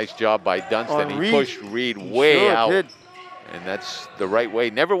Dunstan. Nice job by Dunstan. He Reed. pushed Reed way sure out. Did. And that's the right way.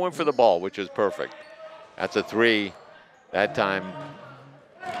 Never went for the ball, which is perfect. That's a 3. That time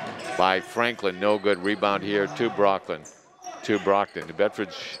by Franklin, no good. Rebound here to Brockton. New Bedford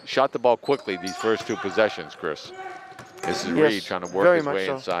shot the ball quickly these first 2 possessions, Chris. This is Reed trying to work his way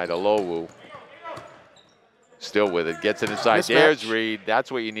inside. Alowu still with it, gets it inside. There's Reed.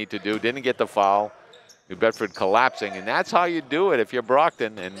 That's what you need to do. Didn't get the foul. New Bedford collapsing, and that's how you do it if you're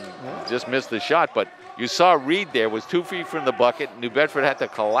Brockton, and just missed the shot. But you saw Reed there was 2 feet from the bucket. New Bedford had to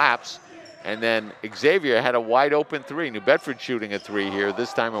collapse And then Xavier had a wide open three. New Bedford shooting a three here.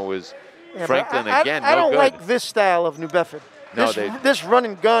 This time it was Franklin again. I don't good. like this style of New Bedford. No, this run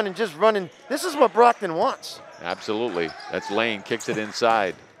and gun and just running. This is what Brockton wants. Absolutely. That's Lane, kicks it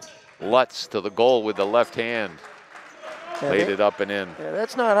inside. Lutz to the goal with the left hand. Laid it up and in. Yeah,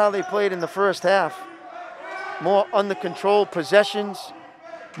 that's not how they played in the first half. More under control possessions,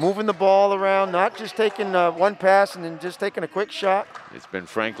 moving the ball around, not just taking one pass and then just taking a quick shot. It's been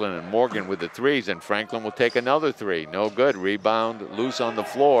Franklin and Morgan with the threes, and Franklin will take another three. No good. Rebound loose on the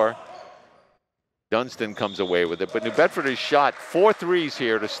floor. Dunstan comes away with it, but New Bedford has shot 4 threes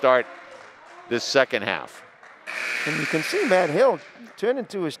here to start this second half. And you can see Matt Hill turning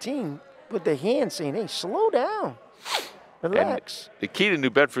to his team with the hand saying, hey, slow down, relax. And the key to New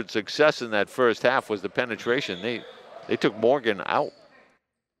Bedford's success in that first half was the penetration. They took Morgan out.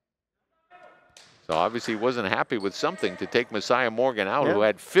 So obviously he wasn't happy with something to take Messiah Morgan out, who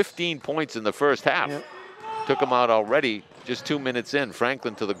had 15 points in the first half. Took him out already just 2 minutes in.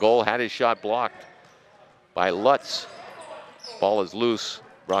 Franklin to the goal, had his shot blocked by Lutz. Ball is loose.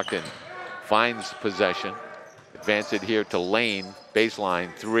 Brockton finds possession. Advance it here to Lane.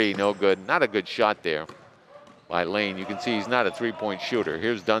 Baseline three, no good. Not a good shot there by Lane. You can see he's not a three-point shooter.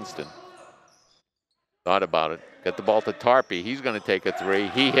 Here's Dunstan. Thought about it. Got the ball to Tarpey. He's going to take a three.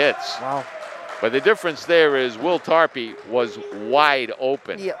 He hits. Wow. But the difference there is Will Tarpey was wide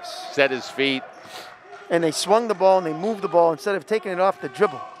open. Yes. Set his feet. And they swung the ball and they moved the ball instead of taking it off the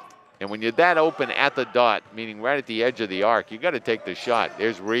dribble. And when you're that open at the dot, meaning right at the edge of the arc, you got to take the shot.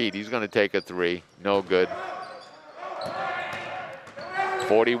 There's Reed. He's going to take a three. No good.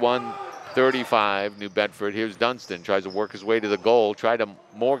 41-35, New Bedford. Here's Dunstan. Tries to work his way to the goal. Tried a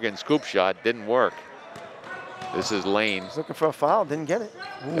Morgan scoop shot. Didn't work. This is Lane. He's looking for a foul. Didn't get it.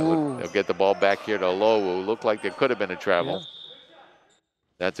 They'll get the ball back here to Lowu. Looked like there could have been a travel. Yeah.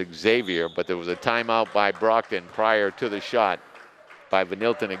 That's Xavier, but there was a timeout by Brockton prior to the shot by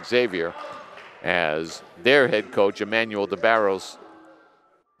Vanilton Xavier, as their head coach, Emmanuel DeBarros,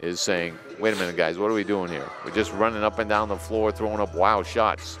 is saying, wait a minute, guys, what are we doing here? We're just running up and down the floor, throwing up wild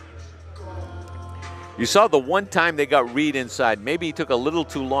shots. You saw the one time they got Reed inside. Maybe he took a little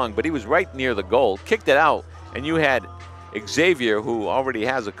too long, but he was right near the goal, kicked it out, and you had Xavier, who already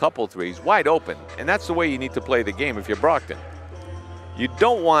has a couple threes, wide open. And that's the way you need to play the game if you're Brockton. You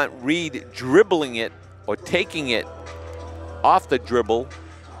don't want Reed dribbling it or taking it off the dribble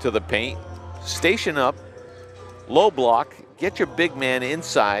to the paint. Station up, low block, get your big man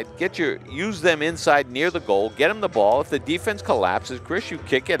inside, use them inside near the goal, get them the ball. If the defense collapses, Chris, you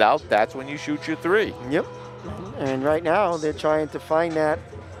kick it out. That's when you shoot your three. Yep. And right now they're trying to find that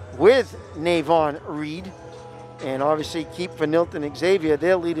with Navon Reed, and obviously keep Vanilton Xavier,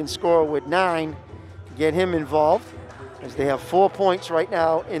 their leading scorer, with 9. Get him involved, as they have 4 points right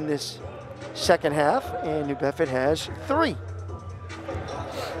now in this second half, and New Bedford has 3.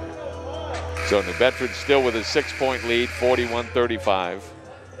 So New Bedford still with a 6-point lead, 41-35.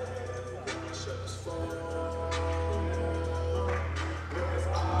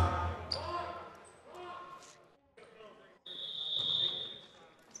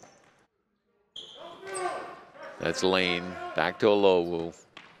 That's Lane, back to Olowu.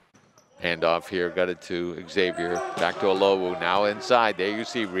 Handoff here, got it to Xavier, back to Olowu, now inside. There you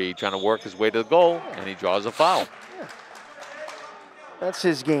see Reed trying to work his way to the goal, and he draws a foul. Yeah. That's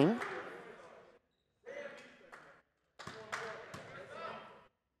his game.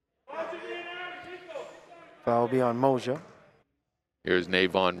 Foul will be on Moja. Here's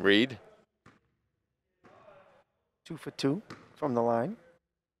Navon Reed. 2 for 2 from the line.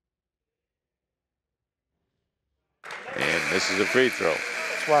 And this is a free throw.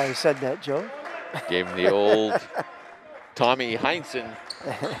 That's why I said that, Joe. Gave him the old Tommy Heinsohn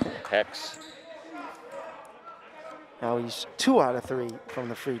hex. Now he's 2 out of 3 from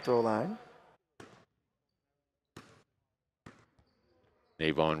the free throw line.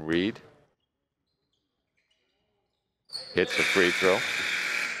 Navon Reed hits the free throw.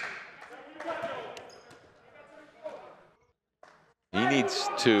 He needs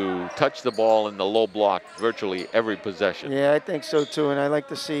to touch the ball in the low block virtually every possession. Yeah, I think so too, and I like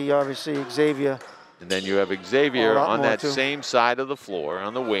to see, obviously, Xavier. And then you have Xavier on that same side of the floor,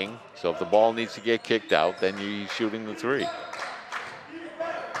 on the wing. So if the ball needs to get kicked out, then you're shooting the three.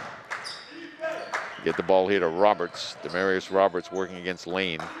 Get the ball here to Roberts. Demarius Roberts working against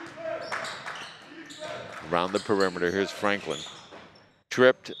Lane. Around the perimeter, here's Franklin.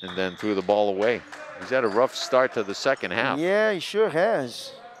 Tripped and then threw the ball away. He's had a rough start to the second half. Yeah, he sure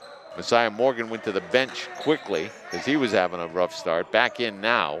has. Messiah Morgan went to the bench quickly because he was having a rough start. Back in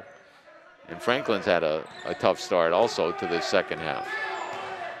now. And Franklin's had a tough start also to the second half.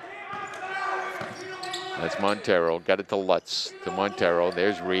 That's Montero. Got it to Lutz. To Montero.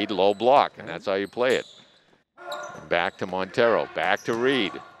 There's Reed. Low block. And that's how you play it. Back to Montero. Back to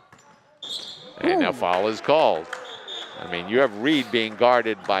Reed. And a foul is called. I mean, you have Reed being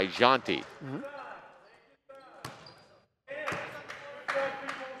guarded by Janti.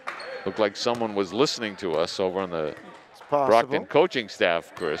 Looked like someone was listening to us over on the Brockton coaching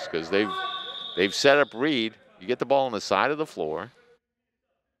staff, Chris, because they've set up Reed. You get the ball on the side of the floor.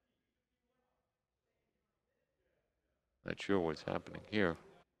 Not sure what's happening here.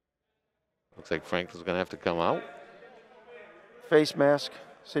 Looks like Franklin's going to have to come out. Face mask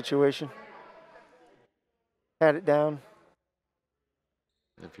situation. Had it down.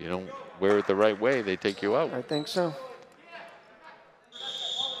 If you don't wear it the right way, they take you out. I think so.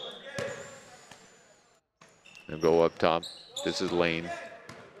 They'll go up top. This is Lane.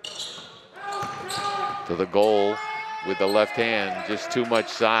 To the goal with the left hand. Just too much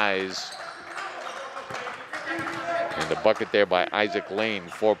size. And the bucket there by Isaac Lane.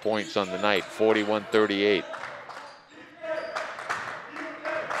 4 points on the night. 41-38.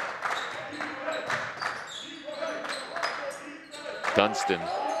 Dunstan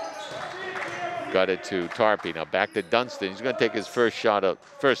got it to Tarpey. Now back to Dunstan. He's going to take his first shot up.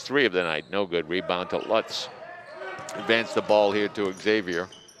 First three of the night. No good. Rebound to Lutz. Advance the ball here to Xavier.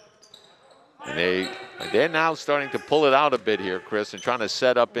 And they're now starting to pull it out a bit here, Chris, and trying to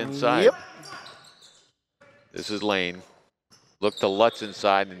set up inside. Yep. This is Lane. Look to Lutz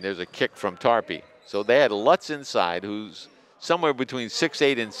inside, and there's a kick from Tarpey. So they had Lutz inside, who's somewhere between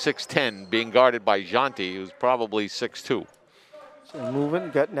 6'8" and 6'10", being guarded by Janti, who's probably 6'2". So moving,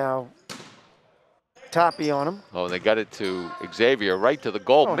 got now Tarpey on him. Oh, they got it to Xavier right to the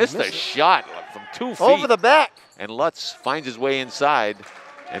goal. Oh, missed a shot from 2 feet. Over the back. And Lutz finds his way inside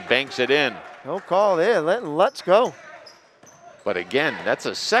and banks it in. No call there, letting Lutz go. But again, that's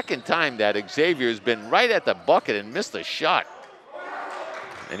the second time that Xavier's been right at the bucket and missed a shot.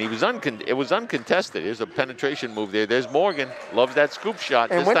 And it was uncontested. Here's a penetration move there. There's Morgan. Loves that scoop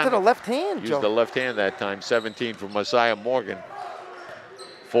shot. And went to the left hand, Used the left hand that time. 17 for Messiah Morgan.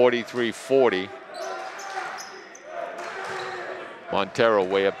 43-40. Montero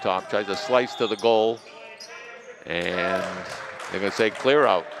way up top. Tries to slice to the goal. And they're going to say clear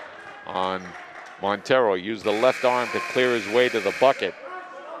out on Montero. Used the left arm to clear his way to the bucket.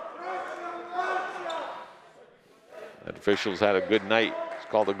 The officials had a good night. It's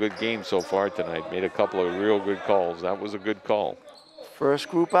called a good game so far tonight. Made a couple of real good calls. That was a good call. First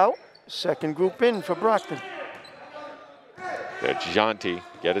group out, second group in for Brockton. That's Janti.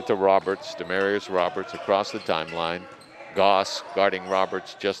 Get it to Roberts. Demarius Roberts across the timeline. Goss guarding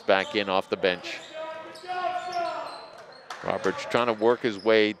Roberts just back in off the bench. Roberts trying to work his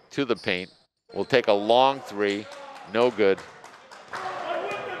way to the paint. Will take a long three. No good.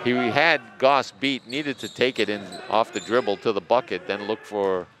 He had Goss beat, needed to take it in off the dribble to the bucket, then look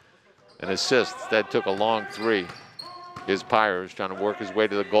for an assist. That took a long three. Here's Pyers trying to work his way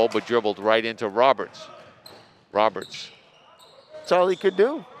to the goal, but dribbled right into Roberts. Roberts. That's all he could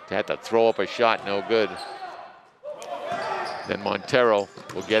do. Had to throw up a shot, no good. Then Montero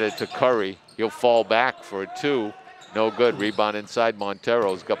will get it to Curry. He'll fall back for a two. No good. Rebound inside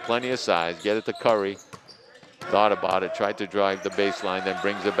Montero. He's got plenty of size. Get it to Curry. Thought about it. Tried to drive the baseline, then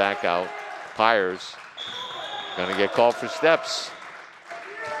brings it back out. Pyers gonna get called for steps.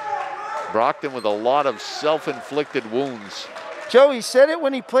 Brockton with a lot of self-inflicted wounds. Joe, he said it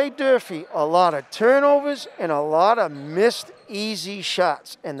when he played Durfee. A lot of turnovers and a lot of missed easy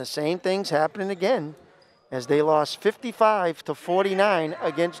shots. And the same thing's happening again as they lost 55-49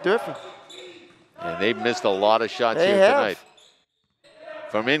 against Durfee. And they've missed a lot of shots They here have. tonight.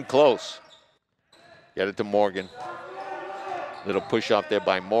 From in close. Get it to Morgan. Little push off there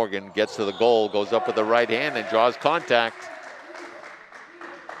by Morgan. Gets to the goal, goes up with the right hand and draws contact.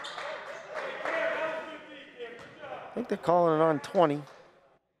 I think they're calling it on 20.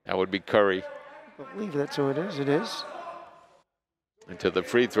 That would be Curry. I believe that's who it is. It is. And to the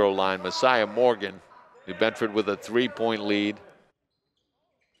free throw line, Messiah Morgan. New Bedford with a 3-point lead.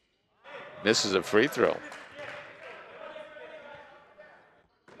 Misses a free throw.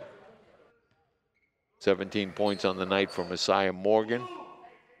 $17 points on the night for Messiah Morgan.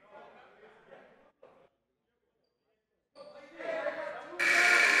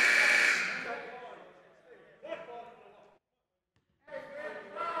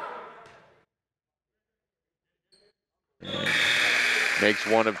 Makes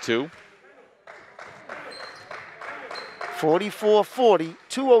one of two. 44-40,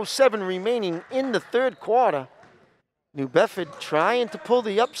 2:07 remaining in the third quarter. New Bedford trying to pull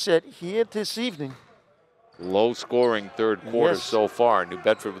the upset here this evening. Low scoring third quarter Yes. so far. New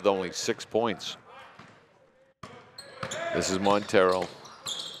Bedford with only 6 points. This is Montero.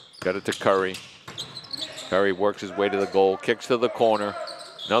 Got it to Curry. Curry works his way to the goal, kicks to the corner.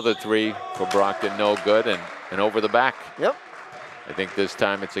 Another three for Brockton, no good, and over the back. Yep. I think this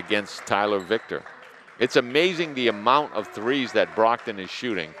time it's against Tyler Victor. It's amazing the amount of threes that Brockton is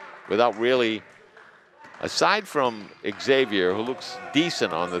shooting without really, aside from Xavier, who looks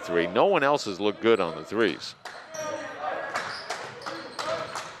decent on the three, no one else has looked good on the threes.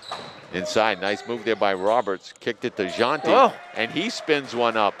 Inside, nice move there by Roberts. Kicked it to Janti, and he spins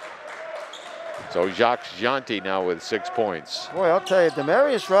one up. So Jacques Janti now with 6 points. Boy, I'll tell you,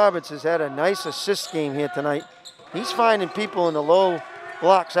 Demarius Roberts has had a nice assist game here tonight. He's finding people in the low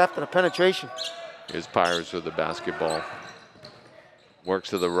blocks after the penetration. Here's Pirates with the basketball. Works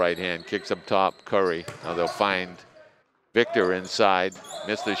to the right hand, kicks up top, Curry. Now they'll find Victor inside.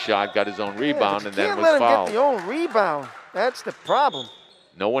 Missed the shot, got his own rebound, and then was fouled. You can't let him get the own rebound. That's the problem.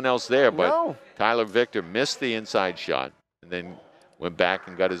 No one else there, but Tyler Victor missed the inside shot and then went back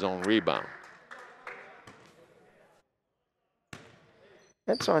and got his own rebound.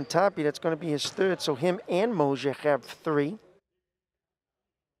 That's on Toppy. That's going to be his third. So him and Mosier have 3.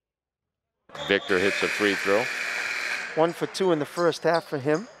 Victor hits a free throw. 1 for 2 in the first half for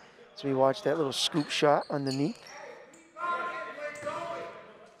him. So we watched that little scoop shot underneath.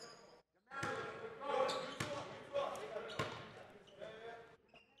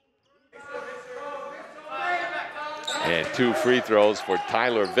 And 2 free throws for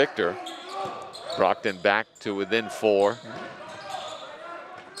Tyler Victor. Brockton back to within 4.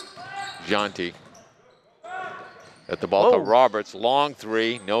 Janti at the ball to Roberts. Long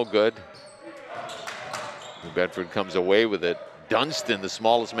three, no good. New Bedford comes away with it. Dunston, the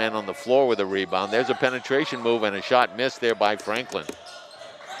smallest man on the floor, with a rebound. There's a penetration move and a shot missed there by Franklin.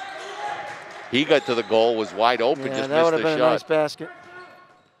 He got to the goal, was wide open, just missed the shot. That would have been a nice basket.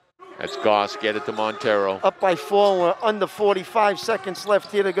 That's Goss, get it to Montero. Up by 4, we're under 45 seconds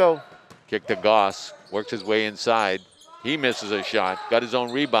left here to go. Kick to Goss, works his way inside. He misses a shot, got his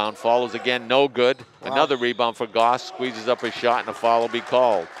own rebound, follows again, no good. Another rebound for Goss, squeezes up a shot, and a foul will be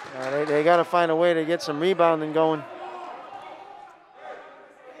called. They got to find a way to get some rebounding going.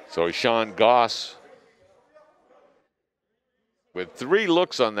 So Sean Goss with 3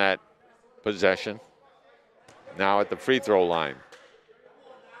 looks on that possession, now at the free throw line.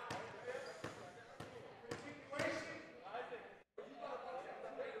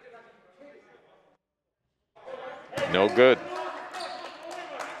 No good.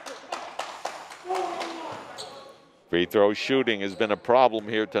 Free throw shooting has been a problem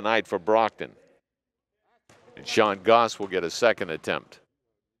here tonight for Brockton. And Sean Goss will get a second attempt.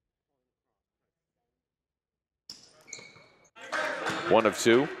 1 of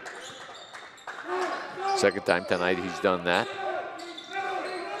 2. Second time tonight he's done that.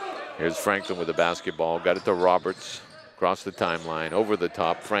 Here's Franklin with the basketball. Got it to Roberts. Across the timeline. Over the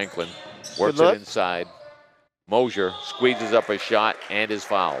top. Franklin works it inside. Mosier squeezes up a shot and is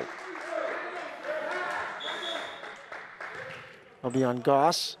fouled. I'll be on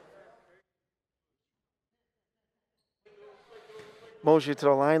Goss. Mosier to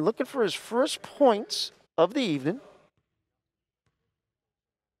the line, looking for his first points of the evening.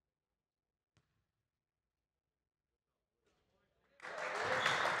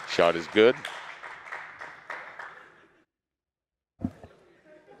 Shot is good.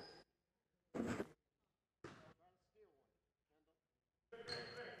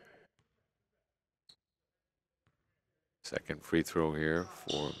 Second free throw here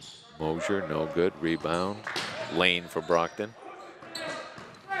for Mosier, no good. Rebound, Lane for Brockton.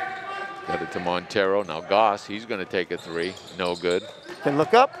 Got it to Montero. Now Goss, he's going to take a 3, no good. Can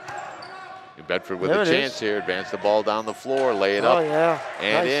look up. New Bedford with a chance here. Advance the ball down the floor, lay it up.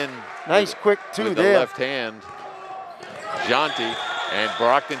 And nice, in. Nice quick 2 with there. the left hand. Janti, and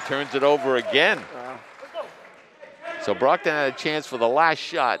Brockton turns it over again. So Brockton had a chance for the last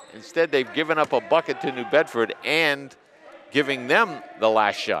shot. Instead, they've given up a bucket to New Bedford and giving them the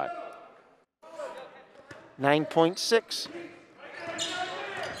last shot. 9.6.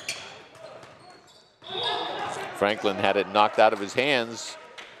 Franklin had it knocked out of his hands.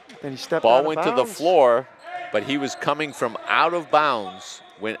 And he stepped Ball out of went bounds. to the floor, but he was coming from out of bounds,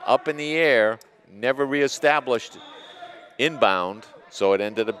 went up in the air, never reestablished inbound, so it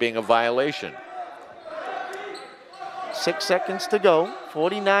ended up being a violation. 6 seconds to go,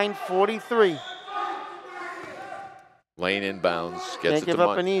 49-43. Lane inbounds, gets Can't it give to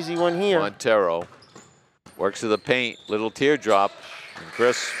up an easy one here. Montero. Works to the paint, little teardrop, and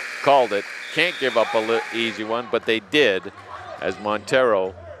Chris called it. Can't give up a easy one, but they did, as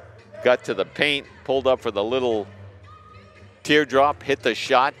Montero got to the paint, pulled up for the little teardrop, hit the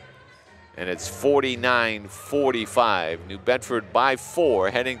shot, And it's 49-45. New Bedford by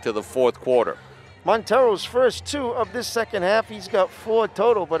 4 heading to the fourth quarter. Montero's first 2 of this second half. He's got 4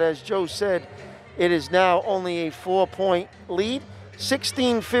 total, but as Joe said, it is now only a 4-point lead.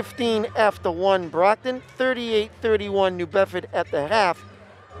 16-15 after 1 Brockton, 38-31 New Bedford at the half,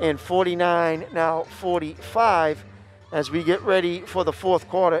 and 49 now 45 as we get ready for the fourth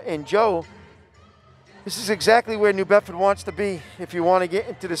quarter. And Joe, this is exactly where New Bedford wants to be if you want to get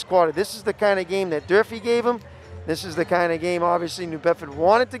into this quarter. This is the kind of game that Durfee gave them. This is the kind of game, obviously, New Bedford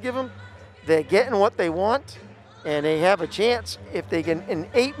wanted to give them. They're getting what they want, and they have a chance if they can, in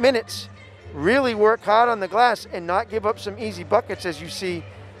 8 minutes, really work hard on the glass and not give up some easy buckets, as you see,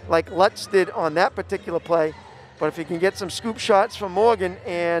 like Lutz did on that particular play. But if you can get some scoop shots from Morgan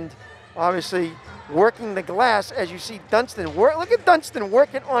and obviously working the glass, as you see Dunstan work. Look at Dunstan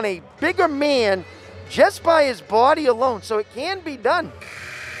working on a bigger man just by his body alone, so it can be done.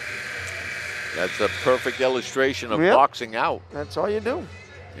 That's a perfect illustration of boxing out. That's all you do.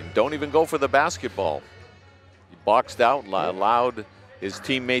 And don't even go for the basketball. He boxed out, allowed his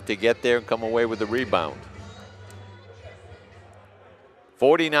teammate to get there and come away with the rebound.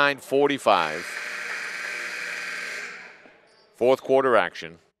 49-45. Fourth quarter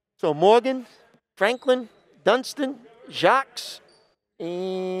action. So Morgan, Franklin, Dunstan, Jacques,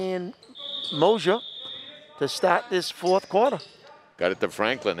 and Mosier to start this fourth quarter. Got it to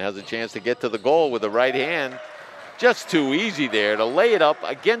Franklin. Has a chance to get to the goal with the right hand. Just too easy there to lay it up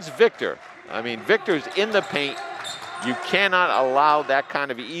against Victor. I mean, Victor's in the paint. You cannot allow that kind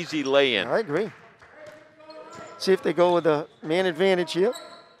of easy lay-in. I agree. See if they go with a man advantage here.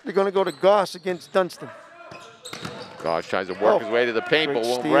 They're going to go to Goss against Dunstan. Goss tries to work his way to the paint, but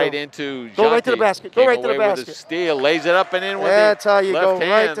went right into Jonty. Go right to the basket. Go right to the basket. With a steal, lays it up and in with That's how you go, left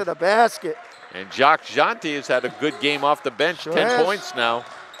hand. right to the basket. And Jacques Jonty has had a good game off the bench, 10 points now.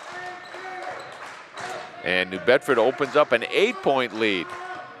 And New Bedford opens up an 8-point lead.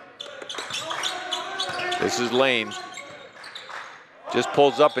 This is Lane. Just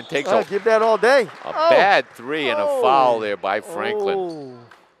pulls up and takes a give that all day. A bad 3 and a foul there by Franklin.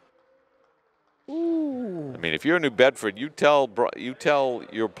 I mean, if you're New Bedford, you tell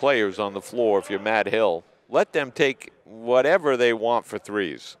your players on the floor, if you're Matt Hill, let them take whatever they want for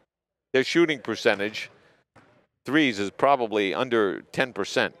threes. Their shooting percentage, threes, is probably under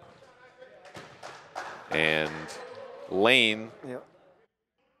 10%. And Lane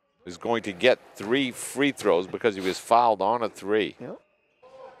is going to get 3 free throws because he was fouled on a 3.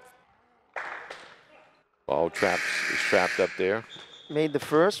 Ball is trapped up there. Made the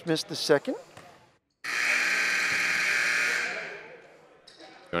first, missed the second.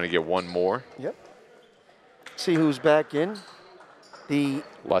 Going to get one more. Yep. See who's back in. The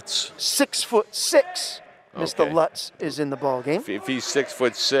Lutz. 6'6". Mr. Lutz is in the ball game. If he's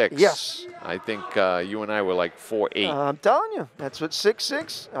 6'6", yes, I think you and I were like 4'8". I'm telling you, that's what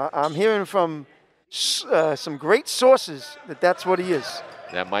 6'6". I'm hearing from some great sources that that's what he is.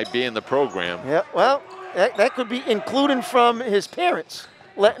 That might be in the program. Yeah, well, that could be including from his parents,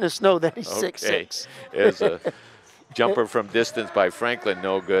 letting us know that he's 6'6". There's a jumper from distance by Franklin,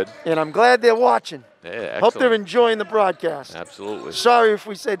 no good. And I'm glad they're watching. Yeah, hope they're enjoying the broadcast. Absolutely. Sorry if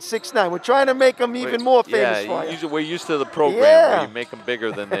we said 6'9". We're trying to make them even more famous for you. We're used to the program where you make them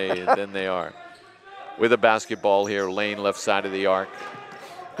bigger than they are. With a basketball here, Lane left side of the arc.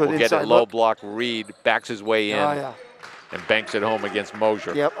 We'll get a low block. Reed backs his way in and banks it home against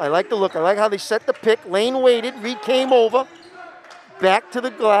Mosier. Yep, I like the look. I like how they set the pick. Lane waited. Reed came over, back to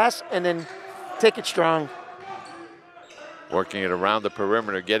the glass, and then take it strong. Working it around the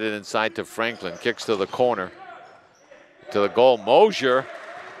perimeter, get it inside to Franklin. Kicks to the corner, to the goal. Mosier,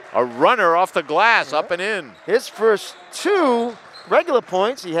 a runner off the glass, up and in. His first 2 regular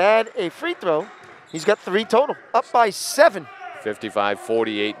points. He had a free throw. He's got 3 total, up by 7.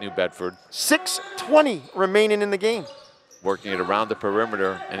 55-48 New Bedford. 6:20 remaining in the game. Working it around the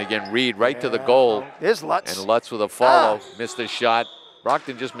perimeter, and again, Reed right to the goal. There's Lutz. And Lutz with a follow, missed a shot.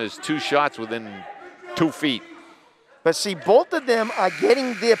 Brockton just missed 2 shots within 2 feet. But see, both of them are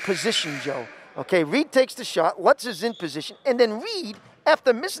getting their position, Joe. Okay, Reed takes the shot, Lutz is in position, and then Reed,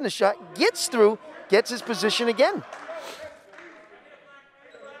 after missing the shot, gets through, gets his position again.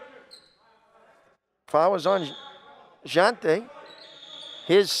 Foul was on Jante,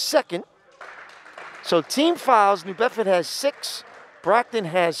 his second. So team fouls, New Bedford has 6, Brockton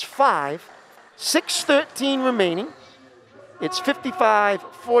has 5, 6:13 remaining. It's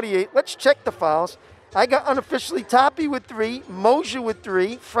 55-48. Let's check the fouls. I got unofficially Toppy with 3, Mosier with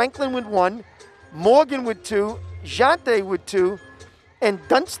 3, Franklin with 1, Morgan with 2, Jante with 2, and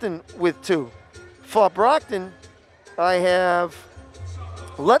Dunstan with 2. For Brockton, I have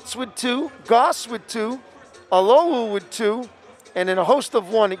Lutz with 2, Goss with 2, Alowu with 2, and then a host of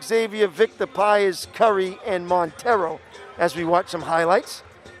 1, Xavier, Victor, Pius, Curry, and Montero, as we watch some highlights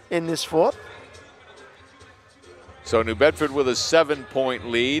in this fourth. So New Bedford with a 7-point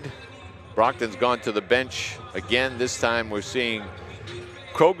lead. Brockton's gone to the bench again. This time we're seeing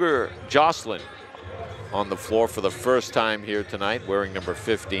Kroger Jocelyn on the floor for the first time here tonight, wearing number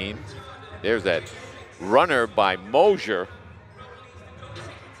 15. There's that runner by Mosier.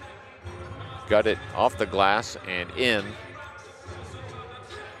 Got it off the glass and in.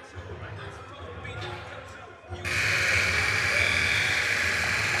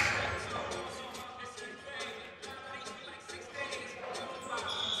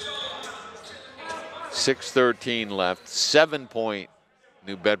 .6:13 left, 7-point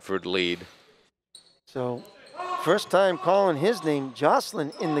New Bedford lead. So first time calling his name,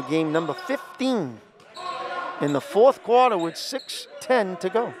 Jocelyn, in the game, number 15 in the fourth quarter with 6:10 to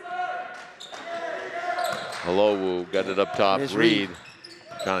go. Alowu got it up top. Here's Reed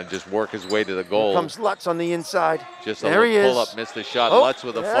trying to just work his way to the goal. Here comes Lutz on the inside. Just a there he little pull is. up, missed the shot. Oh, Lutz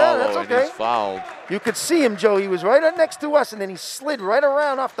with a yeah, follow, that's and okay. he's fouled. You could see him, Joe. He was right up next to us, and then he slid right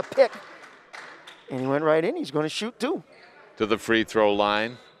around off the pick. And he went right in. He's going to shoot 2. To the free throw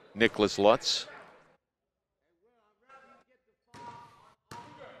line, Nicholas Lutz.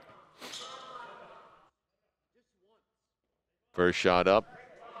 First shot up.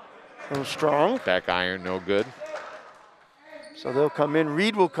 A little strong. Back iron, no good. So they'll come in.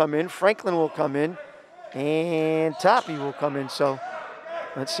 Reed will come in. Franklin will come in. And Toppy will come in. So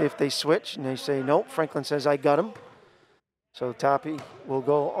let's see if they switch. And they say, nope. Franklin says, I got him. So Toppy will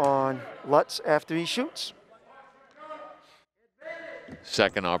go on Lutz after he shoots.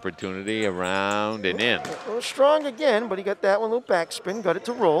 Second opportunity, around and in. A little strong again, but he got that one, a little backspin. Got it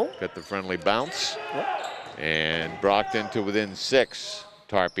to roll. Got the friendly bounce. Yep. And Brockton to within 6.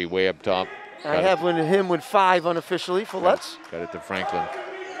 Tarpey way up top. I have him with 5 unofficially for Lutz. Got it to Franklin.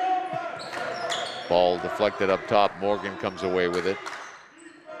 Ball deflected up top. Morgan comes away with it.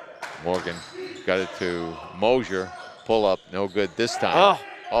 Morgan got it to Mosier. Pull up, no good this time.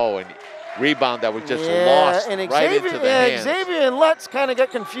 Oh, and rebound that was just lost and right into the hands. Xavier and Lutz kind of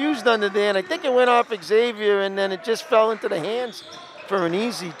got confused under there, and I think it went off Xavier, and then it just fell into the hands for an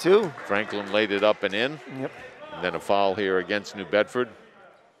easy 2. Franklin laid it up and in. Yep. And then a foul here against New Bedford.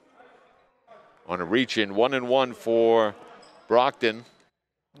 On a reach in, 1-1 for Brockton.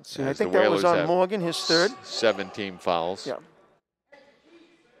 Let's see, I think that was on Morgan, his third. 17 fouls. Yeah.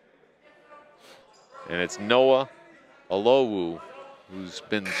 And it's Noah Alowu, who's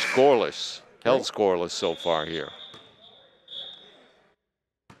been scoreless, held scoreless so far here.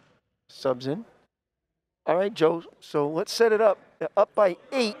 Subs in. All right, Joe, so let's set it up. They're up by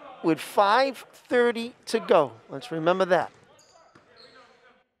 8 with 5:30 to go. Let's remember that.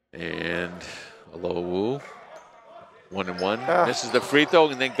 And Alowu, 1-1, misses the free throw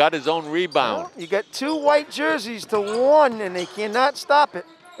and then got his own rebound. Well, you got 2 white jerseys to 1, and they cannot stop it.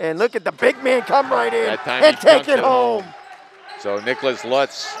 And look at the big man come right in and take it home. So Nicholas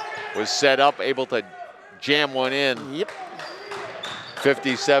Lutz was set up, able to jam one in. Yep.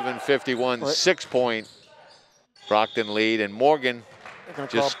 57-51, 6-point Brockton lead. And Morgan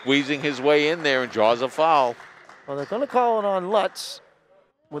just squeezing his way in there and draws a foul. Well, they're going to call it on Lutz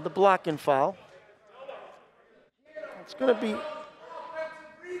with the blocking foul. It's going to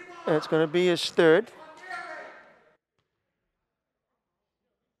be his third.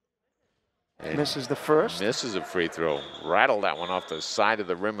 And misses the first. Misses a free throw. Rattled that one off the side of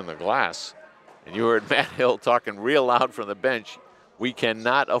the rim in the glass. And you heard Matt Hill talking real loud from the bench. We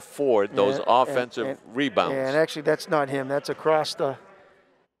cannot afford those offensive rebounds. And actually, that's not him. That's across the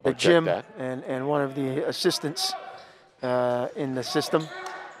gym and one of the assistants in the system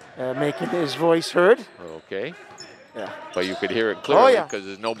making his voice heard. Okay. Yeah. But you could hear it clearly because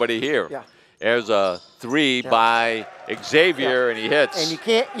there's nobody here. Yeah. There's a 3 by Xavier, and he hits. And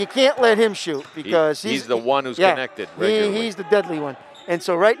you can't let him shoot because he's the one who's connected regularly. He's the deadly one. And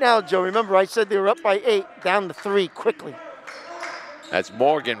so right now, Joe, remember I said they were up by 8, down to 3 quickly. That's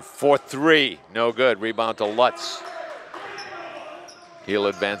Morgan for 3. No good. Rebound to Lutz. He'll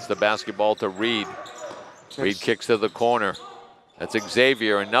advance the basketball to Reed. Reed kicks to the corner. That's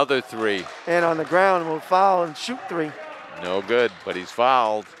Xavier, another 3. And on the ground, will foul and shoot 3. No good, but he's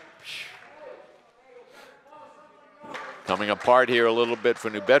fouled. Coming apart here a little bit for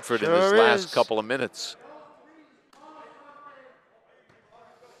New Bedford in this last couple of minutes.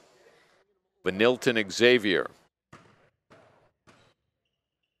 Benilton Xavier.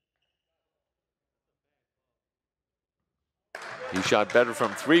 He shot better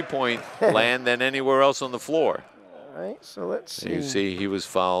from 3-point land than anywhere else on the floor. All right, so let's see. You see he was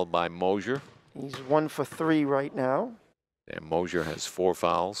fouled by Mosier. He's 1 for 3 right now. And Mosier has 4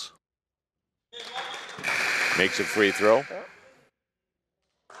 fouls. Makes a free throw.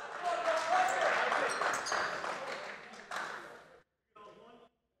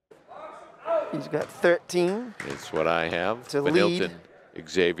 He's got 13. It's what I have. To Benilton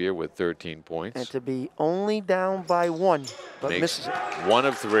Xavier with 13 points. And to be only down by 1, but misses it. 1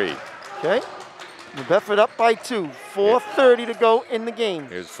 of 3. Okay. New Bedford up by 2. 4:30 to go in the game.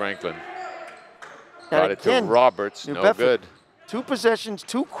 Here's Franklin. And Got it to again, Roberts. New No Bedford, good. 2 possessions,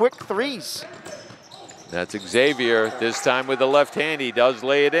 2 quick threes. That's Xavier. This time with the left hand, he does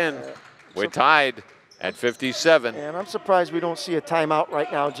lay it in. We're tied at 57. And I'm surprised we don't see a timeout right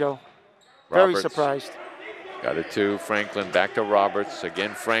now, Joe. Very surprised. Got it to Franklin, back to Roberts.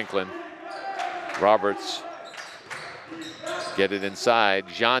 Again, Franklin. Roberts. Get it inside.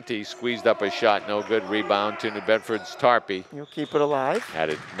 Janti squeezed up a shot, no good. Rebound to New Bedford's Tarpey. You'll keep it alive. Had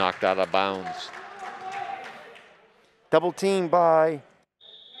it knocked out of bounds. Double team by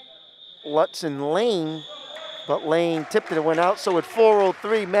Lutz and Lane, but Lane tipped it and went out. So at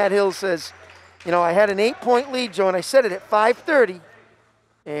 4:03, Matt Hill says, you know, I had an 8-point lead, Joe, and I said it at 5:30.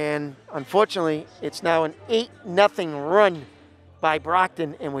 And unfortunately, it's now an 8-0 run by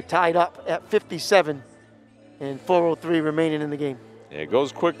Brockton, and we're tied up at 57 and 4:03 remaining in the game. Yeah, it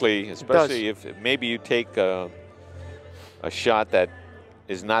goes quickly, especially if maybe you take a shot that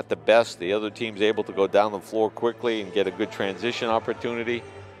is not the best. The other team's able to go down the floor quickly and get a good transition opportunity.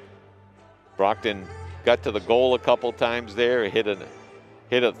 Brockton got to the goal a couple times there. Hit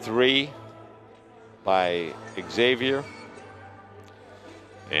a 3 by Xavier.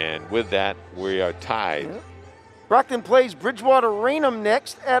 And with that, we are tied. Yeah. Brockton plays Bridgewater-Raynham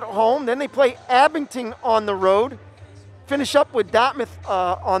next at home. Then they play Abington on the road. Finish up with Dartmouth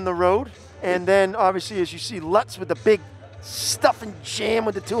on the road. And then, obviously, as you see, Lutz with the big stuff and jam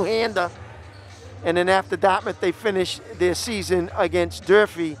with the two-hander. And then after Dartmouth, they finish their season against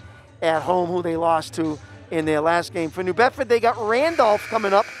Durfee at home, who they lost to in their last game. For New Bedford, they got Randolph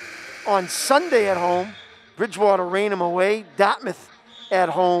coming up on Sunday at home. Bridgewater-Raynham away. Dartmouth at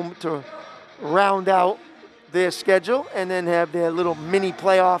home to round out their schedule and then have their little mini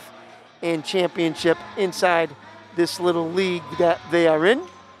playoff and championship inside this little league that they are in.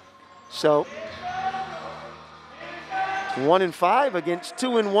 So 1-5 against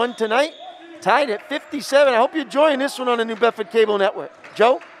 2-1 tonight. Tied at 57. I hope you're enjoying this one on the New Bedford Cable Network.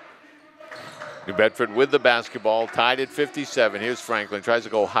 Joe? New Bedford with the basketball, tied at 57. Here's Franklin, tries to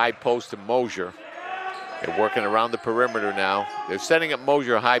go high post to Mosier. They're working around the perimeter now. They're setting up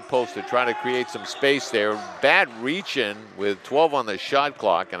Mosier high post to try to create some space there. Bad reach in with 12 on the shot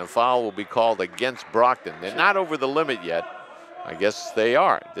clock, and a foul will be called against Brockton. They're not over the limit yet. I guess they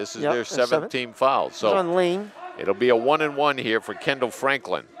are. This is their 7th team foul. So on Lane. It'll be a 1-1 here for Kendall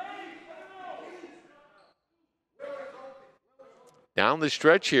Franklin. Down the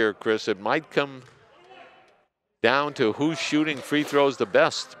stretch here, Chris, it might come down to who's shooting free throws the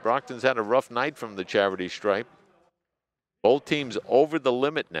best. Brockton's had a rough night from the charity stripe. Both teams over the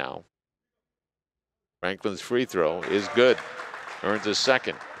limit now. Franklin's free throw is good. Earns a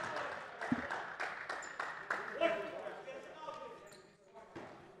second.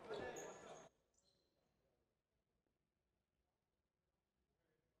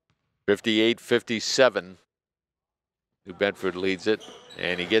 (58-57). New Bedford leads it,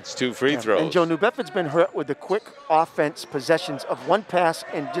 and he gets 2 free throws. And Joe, New Bedford's been hurt with the quick offense possessions of one pass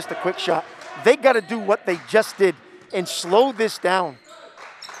and just a quick shot. They got to do what they just did and slow this down.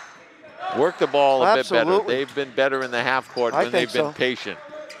 Work the ball a bit better. Absolutely. They've been better in the half court when they've been patient.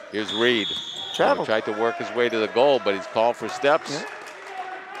 Here's Reed. Travel. Tried to work his way to the goal, but he's called for steps. Yeah.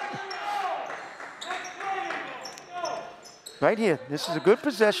 Right here. This is a good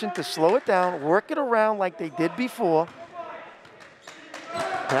possession to slow it down, work it around like they did before.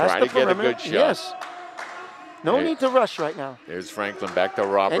 Try to get a good shot. Yes. No need to rush right now. There's Franklin back to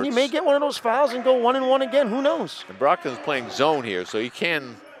Roberts. And you may get one of those fouls and go 1-1 again. Who knows? And Brockton's playing zone here, so you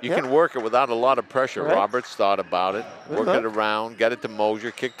can work it without a lot of pressure. Right. Roberts thought about it, worked it around, got it to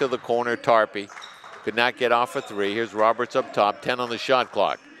Mosier, kicked to the corner, Tarpey. Could not get off for 3. Here's Roberts up top, 10 on the shot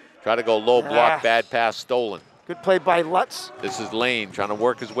clock. Try to go low block, bad pass, stolen. Good play by Lutz. This is Lane trying to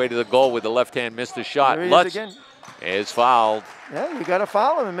work his way to the goal with the left hand, missed the shot. There he Lutz is again. is fouled. Yeah, you got to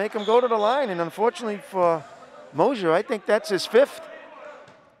foul him and make him go to the line. And unfortunately for Mosier, I think that's his 5th.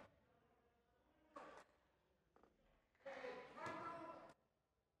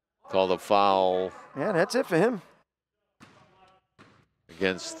 Called a foul. Yeah, that's it for him.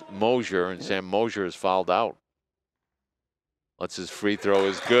 Against Mosier, and Sam Mosier is fouled out. Lutz's free throw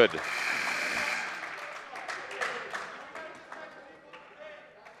is good.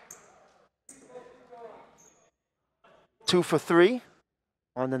 2 for 3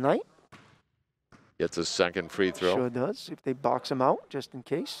 on the night. Gets a second free throw. Sure does, if they box him out, just in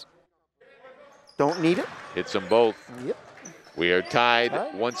case. Don't need it. Hits them both. Yep. We are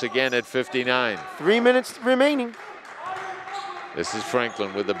tied once again at 59. 3 minutes remaining. This is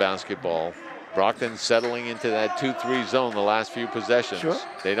Franklin with the basketball. Brockton settling into that 2-3 zone the last few possessions. Sure.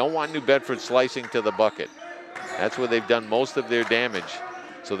 They don't want New Bedford slicing to the bucket. That's where they've done most of their damage.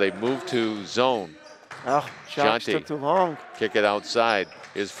 So they move to zone. Oh, shots took too long. Kick it outside.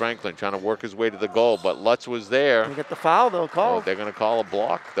 Here's Franklin trying to work his way to the goal, but Lutz was there. They get the foul, though, call. Oh, they're going to call a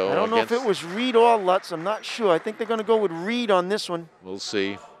block, though. I don't know if it was Reed or Lutz. I'm not sure. I think they're going to go with Reed on this one. We'll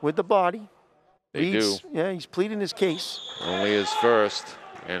see. With the body. They do. Yeah, he's pleading his case. Only his first.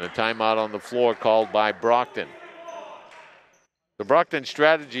 And a timeout on the floor called by Brockton. The Brockton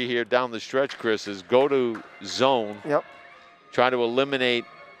strategy here down the stretch, Chris, is go to zone. Yep. Try to eliminate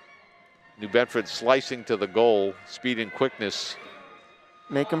New Bedford slicing to the goal. Speed and quickness.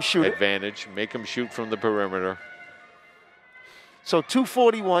 Make them shoot advantage. Make them shoot from the perimeter. So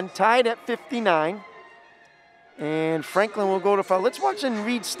 2:41, tied at 59. And Franklin will go to foul. Let's watch and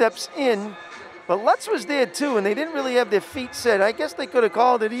Reed steps in. But Lutz was there too, and they didn't really have their feet set. I guess they could have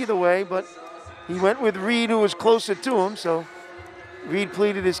called it either way, but he went with Reed, who was closer to him, so Reed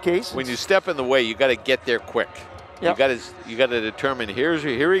pleaded his case. When you step in the way, you got to get there quick. Yep. You got to determine here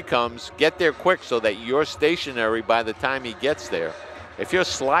he comes. Get there quick so that you're stationary by the time he gets there. If you're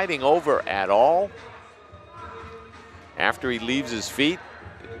sliding over at all after he leaves his feet,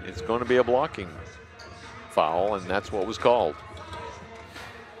 it's going to be a blocking foul, and that's what was called.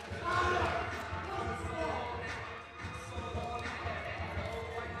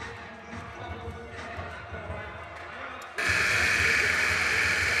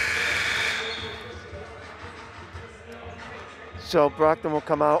 So Brockton will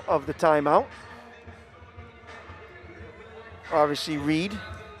come out of the timeout. Obviously Reed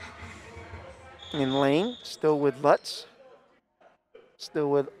in lane, still with Lutz,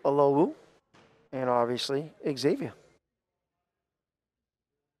 still with Alowu, and obviously Xavier.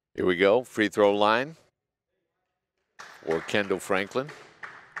 Here we go, free throw line for Kendall Franklin.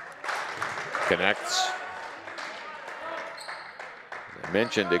 Connects. As I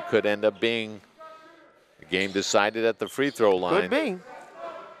mentioned, it could end up being a game decided at the free throw line. Could be.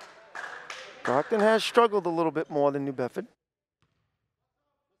 Brockton has struggled a little bit more than New Bedford.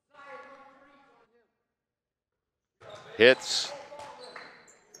 Hits.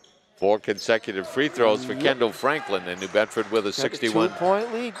 4 consecutive free throws for Kendall Franklin, and New Bedford with a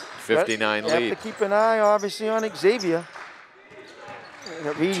 61-point lead. 59 lead. You have to keep an eye, obviously, on Xavier.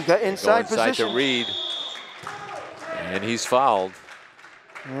 Reed got inside position. To Reed, and he's fouled.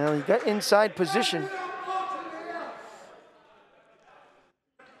 Well, he got inside position.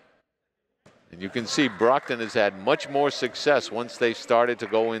 And you can see Brockton has had much more success once they started to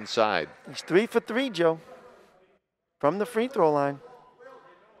go inside. He's 3 for 3, Joe, from the free throw line.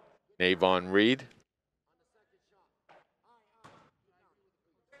 Navon Reed.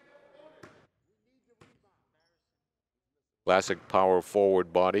 Classic power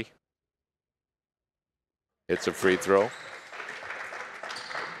forward body. It's a free throw.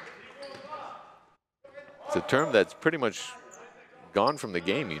 It's a term that's pretty much gone from the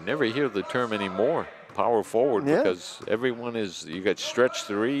game. You never hear the term anymore, power forward, because everyone is, you got stretch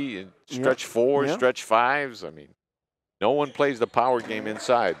 3, and stretch 4, stretch 5s. I mean, no one plays the power game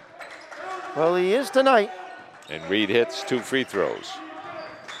inside. Well, he is tonight. And Reed hits 2 free throws.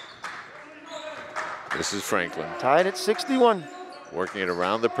 This is Franklin. Tied at 61. Working it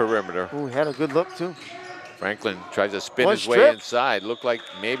around the perimeter. Ooh, he had a good look, too. Franklin tries to spin his way inside. Looked like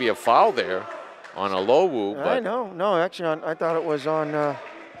maybe a foul there on Alowu. But I know. No, actually, I thought it was on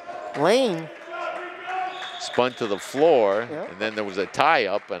Lane. Spun to the floor, and then there was a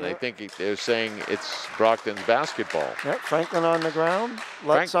tie-up, and I think they're saying it's Brockton's basketball. Yep, Franklin on the ground,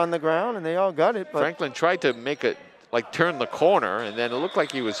 Lutz on the ground, and they all got it. But Franklin tried to make it, like, turn the corner, and then it looked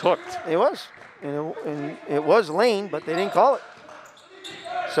like he was hooked. It was. And it was Lane, but they didn't call it.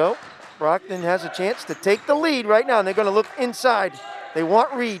 So Brockton has a chance to take the lead right now, and they're going to look inside. They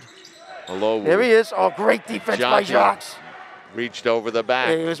want Reed. Alowu. There he is. Oh, great defense by Jacques. Reached over the back.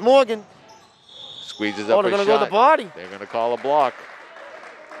 Here's Morgan. Squeezes up a shot. They're going to go to the body. They're going to call a block.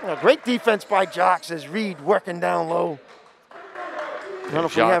 Great defense by Jacques as Reed working down low. I don't know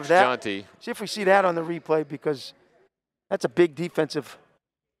if we have that. See if we see that on the replay, because that's a big defensive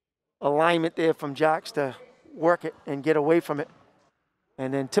alignment there from Jacques to work it and get away from it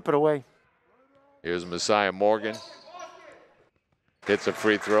and then tip it away. Here's Messiah Morgan. Hits a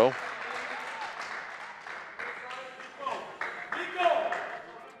free throw.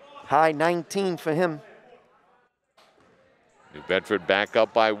 High 19 for him. New Bedford back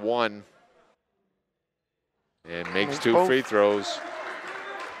up by 1. And makes 2 both. free throws.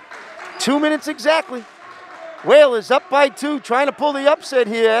 2 minutes exactly. Whale is up by 2, trying to pull the upset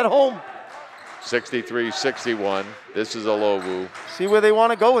here at home. 63-61. This is Olowu. See where they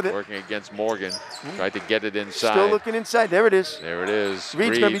want to go with it. Working against Morgan. Tried to get it inside. Still looking inside. There it is. There it is.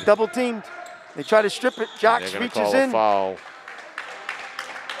 Reed's going to be double teamed. They try to strip it. Jocks reaches call in. A foul.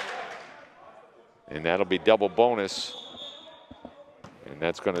 And that'll be double bonus. And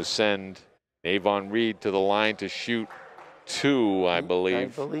that's going to send Avon Reed to the line to shoot 2, I believe. I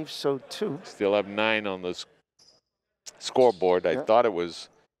believe so, too. Still have 9 on the scoreboard. I thought it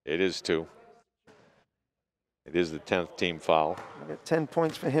is 2. It is the 10th team foul. I got 10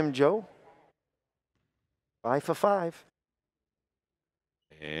 points for him, Joe. 5 for 5.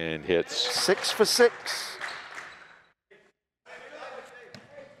 And hits. 6 for 6.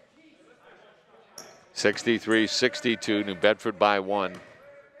 (63-62). New Bedford by 1.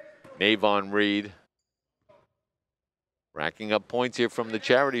 Navon Reed racking up points here from the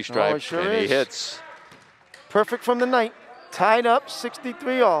charity stripe. Sure He is. hits. Perfect from the night. Tied up,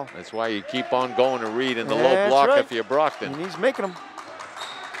 63 all. That's why you keep on going to Reed in the low block right. if you're Brockton. And he's making them.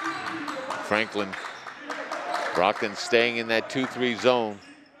 Franklin. Brockton staying in that 2-3 zone.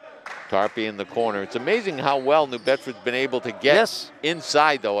 Tarpey in the corner. It's amazing how well New Bedford's been able to get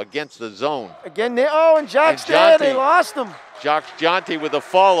inside, though, against the zone. Again, and Jocks there, they lost him. Jocks Jonty with a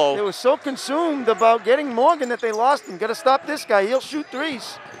follow. They were so consumed about getting Morgan that they lost him. Got to stop this guy. He'll shoot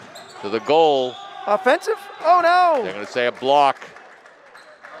threes. To the goal. Offensive? Oh, no. They're going to say a block.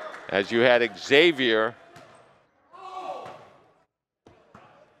 As you had Xavier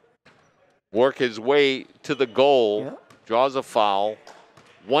work his way to the goal. Draws a foul.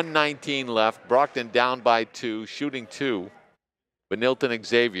 1:19 left. Brockton down by 2, shooting 2. But Nilton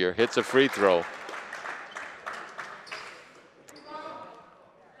Xavier hits a free throw.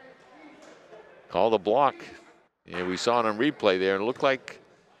 Call the block. Yeah, we saw it on replay there. It looked like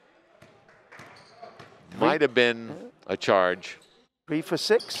might have been a charge. 3 for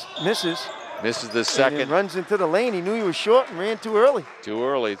 6. Misses. Misses the second. And runs into the lane. He knew he was short and ran too early. Too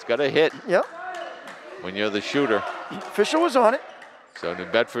early. It's got to hit. Yep. When you're the shooter. Fisher was on it. So New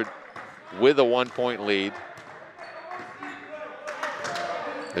Bedford with a 1-point lead.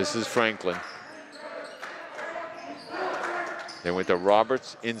 This is Franklin. They went to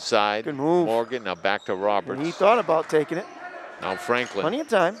Roberts inside. Good move. Morgan, now back to Roberts. And he thought about taking it. Now Franklin. Plenty of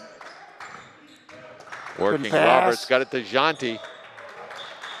time. Working Roberts, got it to Jonty.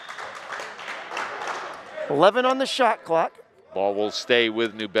 11 on the shot clock. Ball will stay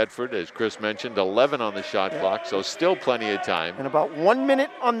with New Bedford, as Chris mentioned. 11 on the shot clock, so still plenty of time. And about 1 minute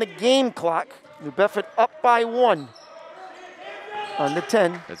on the game clock. New Bedford up by 1 on the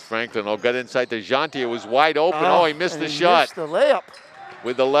 10. It's Franklin. Oh, got inside to Jonty. It was wide open. Oh, he missed the shot. Missed the layup.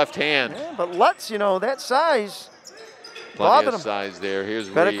 With the left hand. Yeah, but Lutz, that size. Plenty of size there. Here's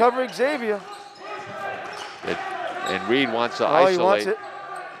Reed. Better cover Xavier. And Reed wants to isolate. He wants it.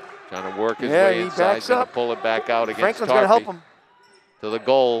 Trying to work his way inside. He's going to pull it back out against Franklin's going to help him. To the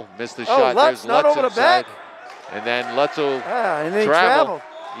goal. Missed the shot. Lutz, There's not Lutz over inside. The back. And then Lutz will and then travel.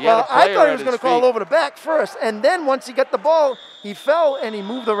 Well, I thought he was going to call over the back first. And then once he got the ball, he fell and he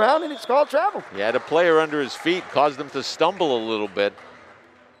moved around and it's called travel. He had a player under his feet, caused him to stumble a little bit.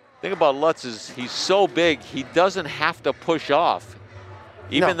 The thing about Lutz is he's so big, he doesn't have to push off.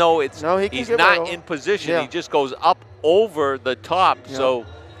 Even though he's not in position, he just goes up over the top. So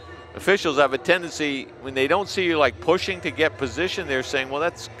officials have a tendency, when they don't see you like pushing to get position, they're saying, well,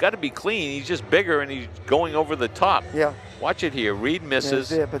 that's got to be clean. He's just bigger and he's going over the top. Yeah. Watch it here. Reed misses.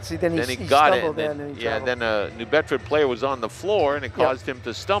 Yeah, but see, then he got it. And then a New Bedford player was on the floor and it caused him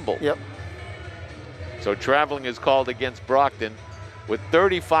to stumble. Yep. So traveling is called against Brockton with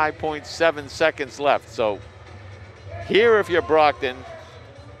 35.7 seconds left. So here, if you're Brockton,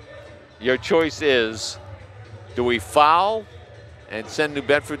 your choice is, do we foul and send New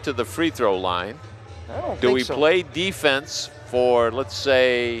Bedford to the free throw line? Do we play defense for, let's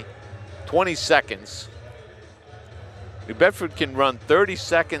say, 20 seconds? New Bedford can run 30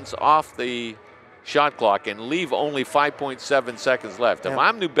 seconds off the shot clock and leave only 5.7 seconds left. If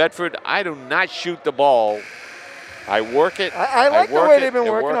I'm New Bedford, I do not shoot the ball. I work it. I like the way they've been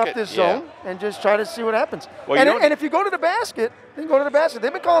working off this zone and just try to see what happens. Well, and if you go to the basket, then go to the basket.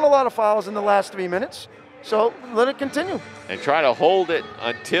 They've been calling a lot of fouls in the last 3 minutes. So let it continue. And try to hold it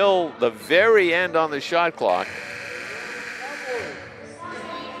until the very end on the shot clock.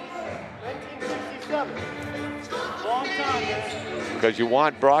 1967. Long time, man. Because you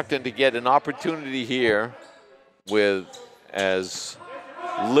want Brockton to get an opportunity here with, as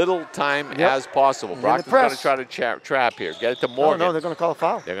little time as possible. Brockton's going to try to trap here. Get it to Morgan. No, they're going to call a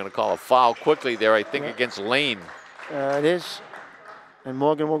foul. They're going to call a foul quickly there, I think, against Lane. It is. And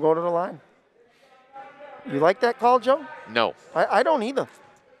Morgan will go to the line. You like that call, Joe? No. I don't either.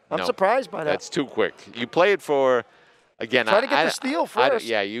 I'm surprised by that. That's too quick. You play it for, again, try to get the steal first.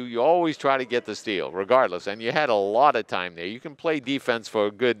 Yeah, you always try to get the steal, regardless. And you had a lot of time there. You can play defense for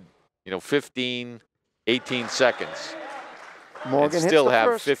a good, 15, 18 seconds. Morgan and still hits the have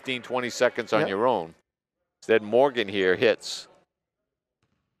first. 15, 20 seconds on your own. Instead, Morgan here hits.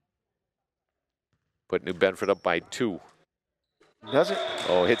 Put New Bedford up by 2. Does it?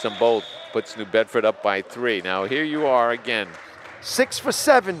 Oh, hits them both. Puts New Bedford up by 3. Now here you are again. 6 for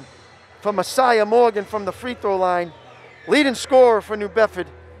 7 for Messiah Morgan from the free throw line. Leading scorer for New Bedford.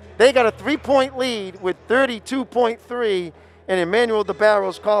 They got a 3-point lead with 32.3, and Emmanuel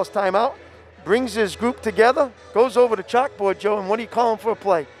DeBarros calls timeout, brings his group together, goes over to chalkboard, Joe, and what are you calling for a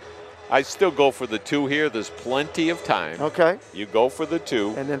play? I still go for the 2 here. There's plenty of time. Okay. You go for the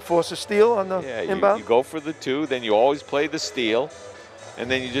 2. And then force a steal on the inbound? You go for the 2, then you always play the steal. And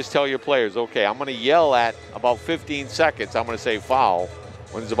then you just tell your players, okay, I'm going to yell at about 15 seconds. I'm going to say foul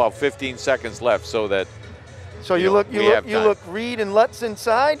when there's about 15 seconds left so that So you look Reed and Lutz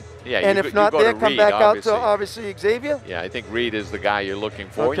inside? Yeah, and if not there, come back out to obviously Xavier? Yeah, I think Reed is the guy you're looking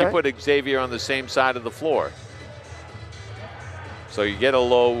for. Okay. And you put Xavier on the same side of the floor. So you get a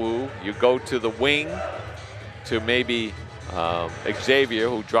low, you go to the wing to maybe Xavier,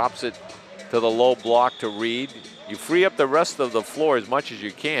 who drops it to the low block to Reed. You free up the rest of the floor as much as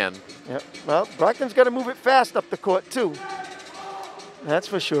you can. Yep. Well, Brockton's got to move it fast up the court, too. That's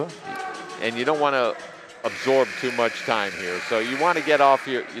for sure. And you don't want to absorb too much time here. So you want to get off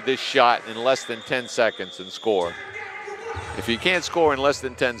this shot in less than 10 seconds and score. If you can't score in less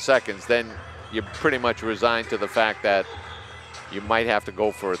than 10 seconds, then you're pretty much resigned to the fact that you might have to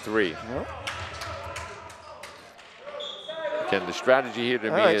go for a 3. Yep. Again, the strategy here to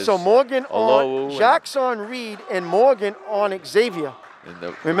me is so Morgan on Jacques on Reed and Morgan on Xavier.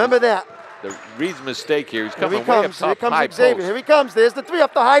 Remember that. The Reed's mistake here. He's coming way up top. Here comes Xavier. Here he comes. There's the 3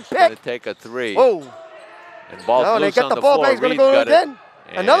 off the high pick. Going to take a 3. Oh. And ball's loose they got on the ball floor. back. He's going to go again.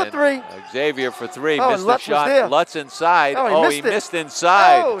 Another 3. Xavier for 3. Oh, missed the shot. Lutz inside. He missed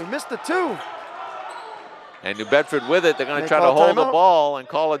inside. Oh, he missed the 2. And New Bedford with it. They're going to try to hold the ball and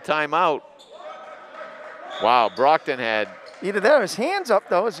call a timeout. Wow, Brockton had... Either that or his hands up,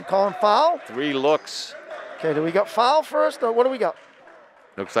 though. Is he calling foul? 3 looks. Okay, do we got foul first, or what do we got?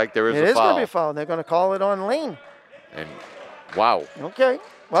 Looks like there is a foul. It is going to be a foul. They're going to call it on Lane. And, wow. Okay.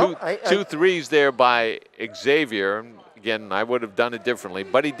 Well, two threes there by Xavier. Again, I would have done it differently,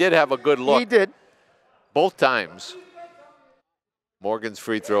 but he did have a good look. He did. Both times. Morgan's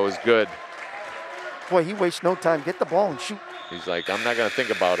free throw is good. Boy, he wastes no time. Get the ball and shoot. He's like, I'm not going to think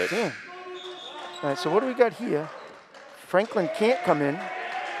about it. Yeah. All right, so what do we got here? Franklin can't come in.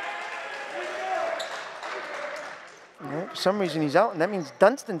 Right, for some reason he's out, and that means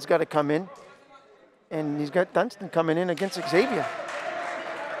Dunstan's got to come in. And he's got Dunstan coming in against Xavier.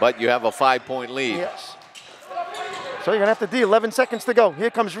 But you have a 5-point lead. Yes. So you're going to have to deal. 11 seconds to go.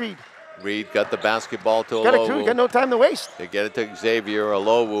 Here comes Reed. Reed got the basketball to Olowu. Got no time to waste. They get it to Xavier.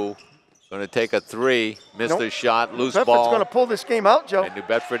 Olowu going to take a 3. Missed the shot. Loose Bedford's ball. going to pull this game out, Joe. And New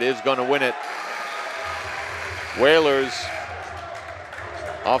Bedford is going to win it. Whalers,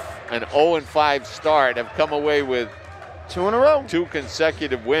 off an 0-5 start, have come away with 2 in a row. 2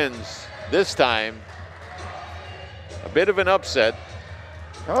 consecutive wins. This time, a bit of an upset.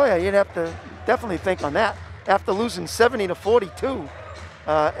 Oh yeah, you'd have to definitely think on that after losing 70-42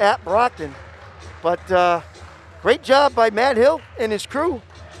 at Brockton. But great job by Matt Hill and his crew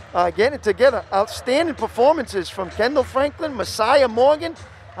getting it together. Outstanding performances from Kendall Franklin, Messiah Morgan.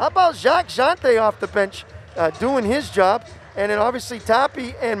 How about Jacques Jante off the bench doing his job? And then obviously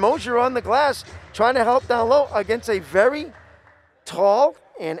Tapi and Mosier on the glass trying to help down low against a very tall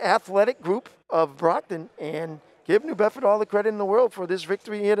and athletic group of Brockton, and give New Bedford all the credit in the world for this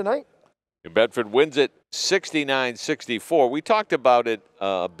victory here tonight. New Bedford wins it 69-64. We talked about it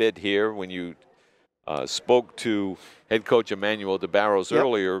a bit here when you spoke to head coach Emmanuel DeBarros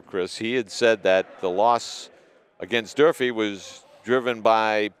earlier, Chris. He had said that the loss against Durfee was driven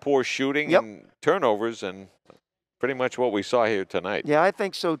by poor shooting and turnovers, and pretty much what we saw here tonight. Yeah, I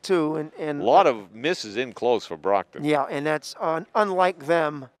think so too. And a lot of misses in close for Brockton. Yeah, and that's unlike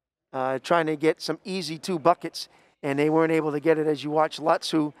them trying to get some easy 2 buckets, and they weren't able to get it, as you watch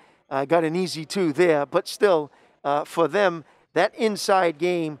Lutz, who got an easy 2 there. But still, for them, that inside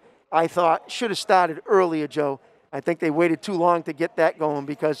game, I thought, should have started earlier, Joe. I think they waited too long to get that going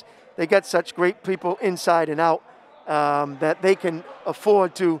because they got such great people inside and out. that they can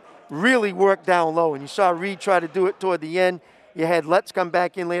afford to really work down low. And you saw Reed try to do it toward the end. You had Letts come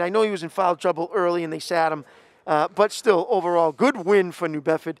back in late. I know he was in foul trouble early and they sat him. But still, overall, good win for New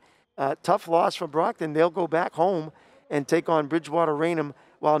Bedford. Tough loss for Brockton. They'll go back home and take on Bridgewater-Raynham,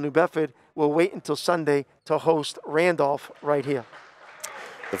 while New Bedford will wait until Sunday to host Randolph right here.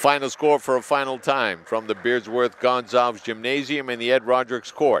 The final score for a final time from the Beardsworth-Gonzalez Gymnasium in the Ed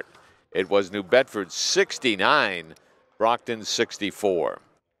Rodricks Court. It was New Bedford 69, Brockton 64.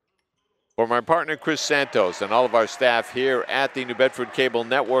 For my partner Chris Santos and all of our staff here at the New Bedford Cable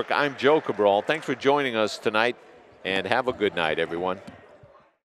Network, I'm Joe Cabral. Thanks for joining us tonight, and have a good night, everyone.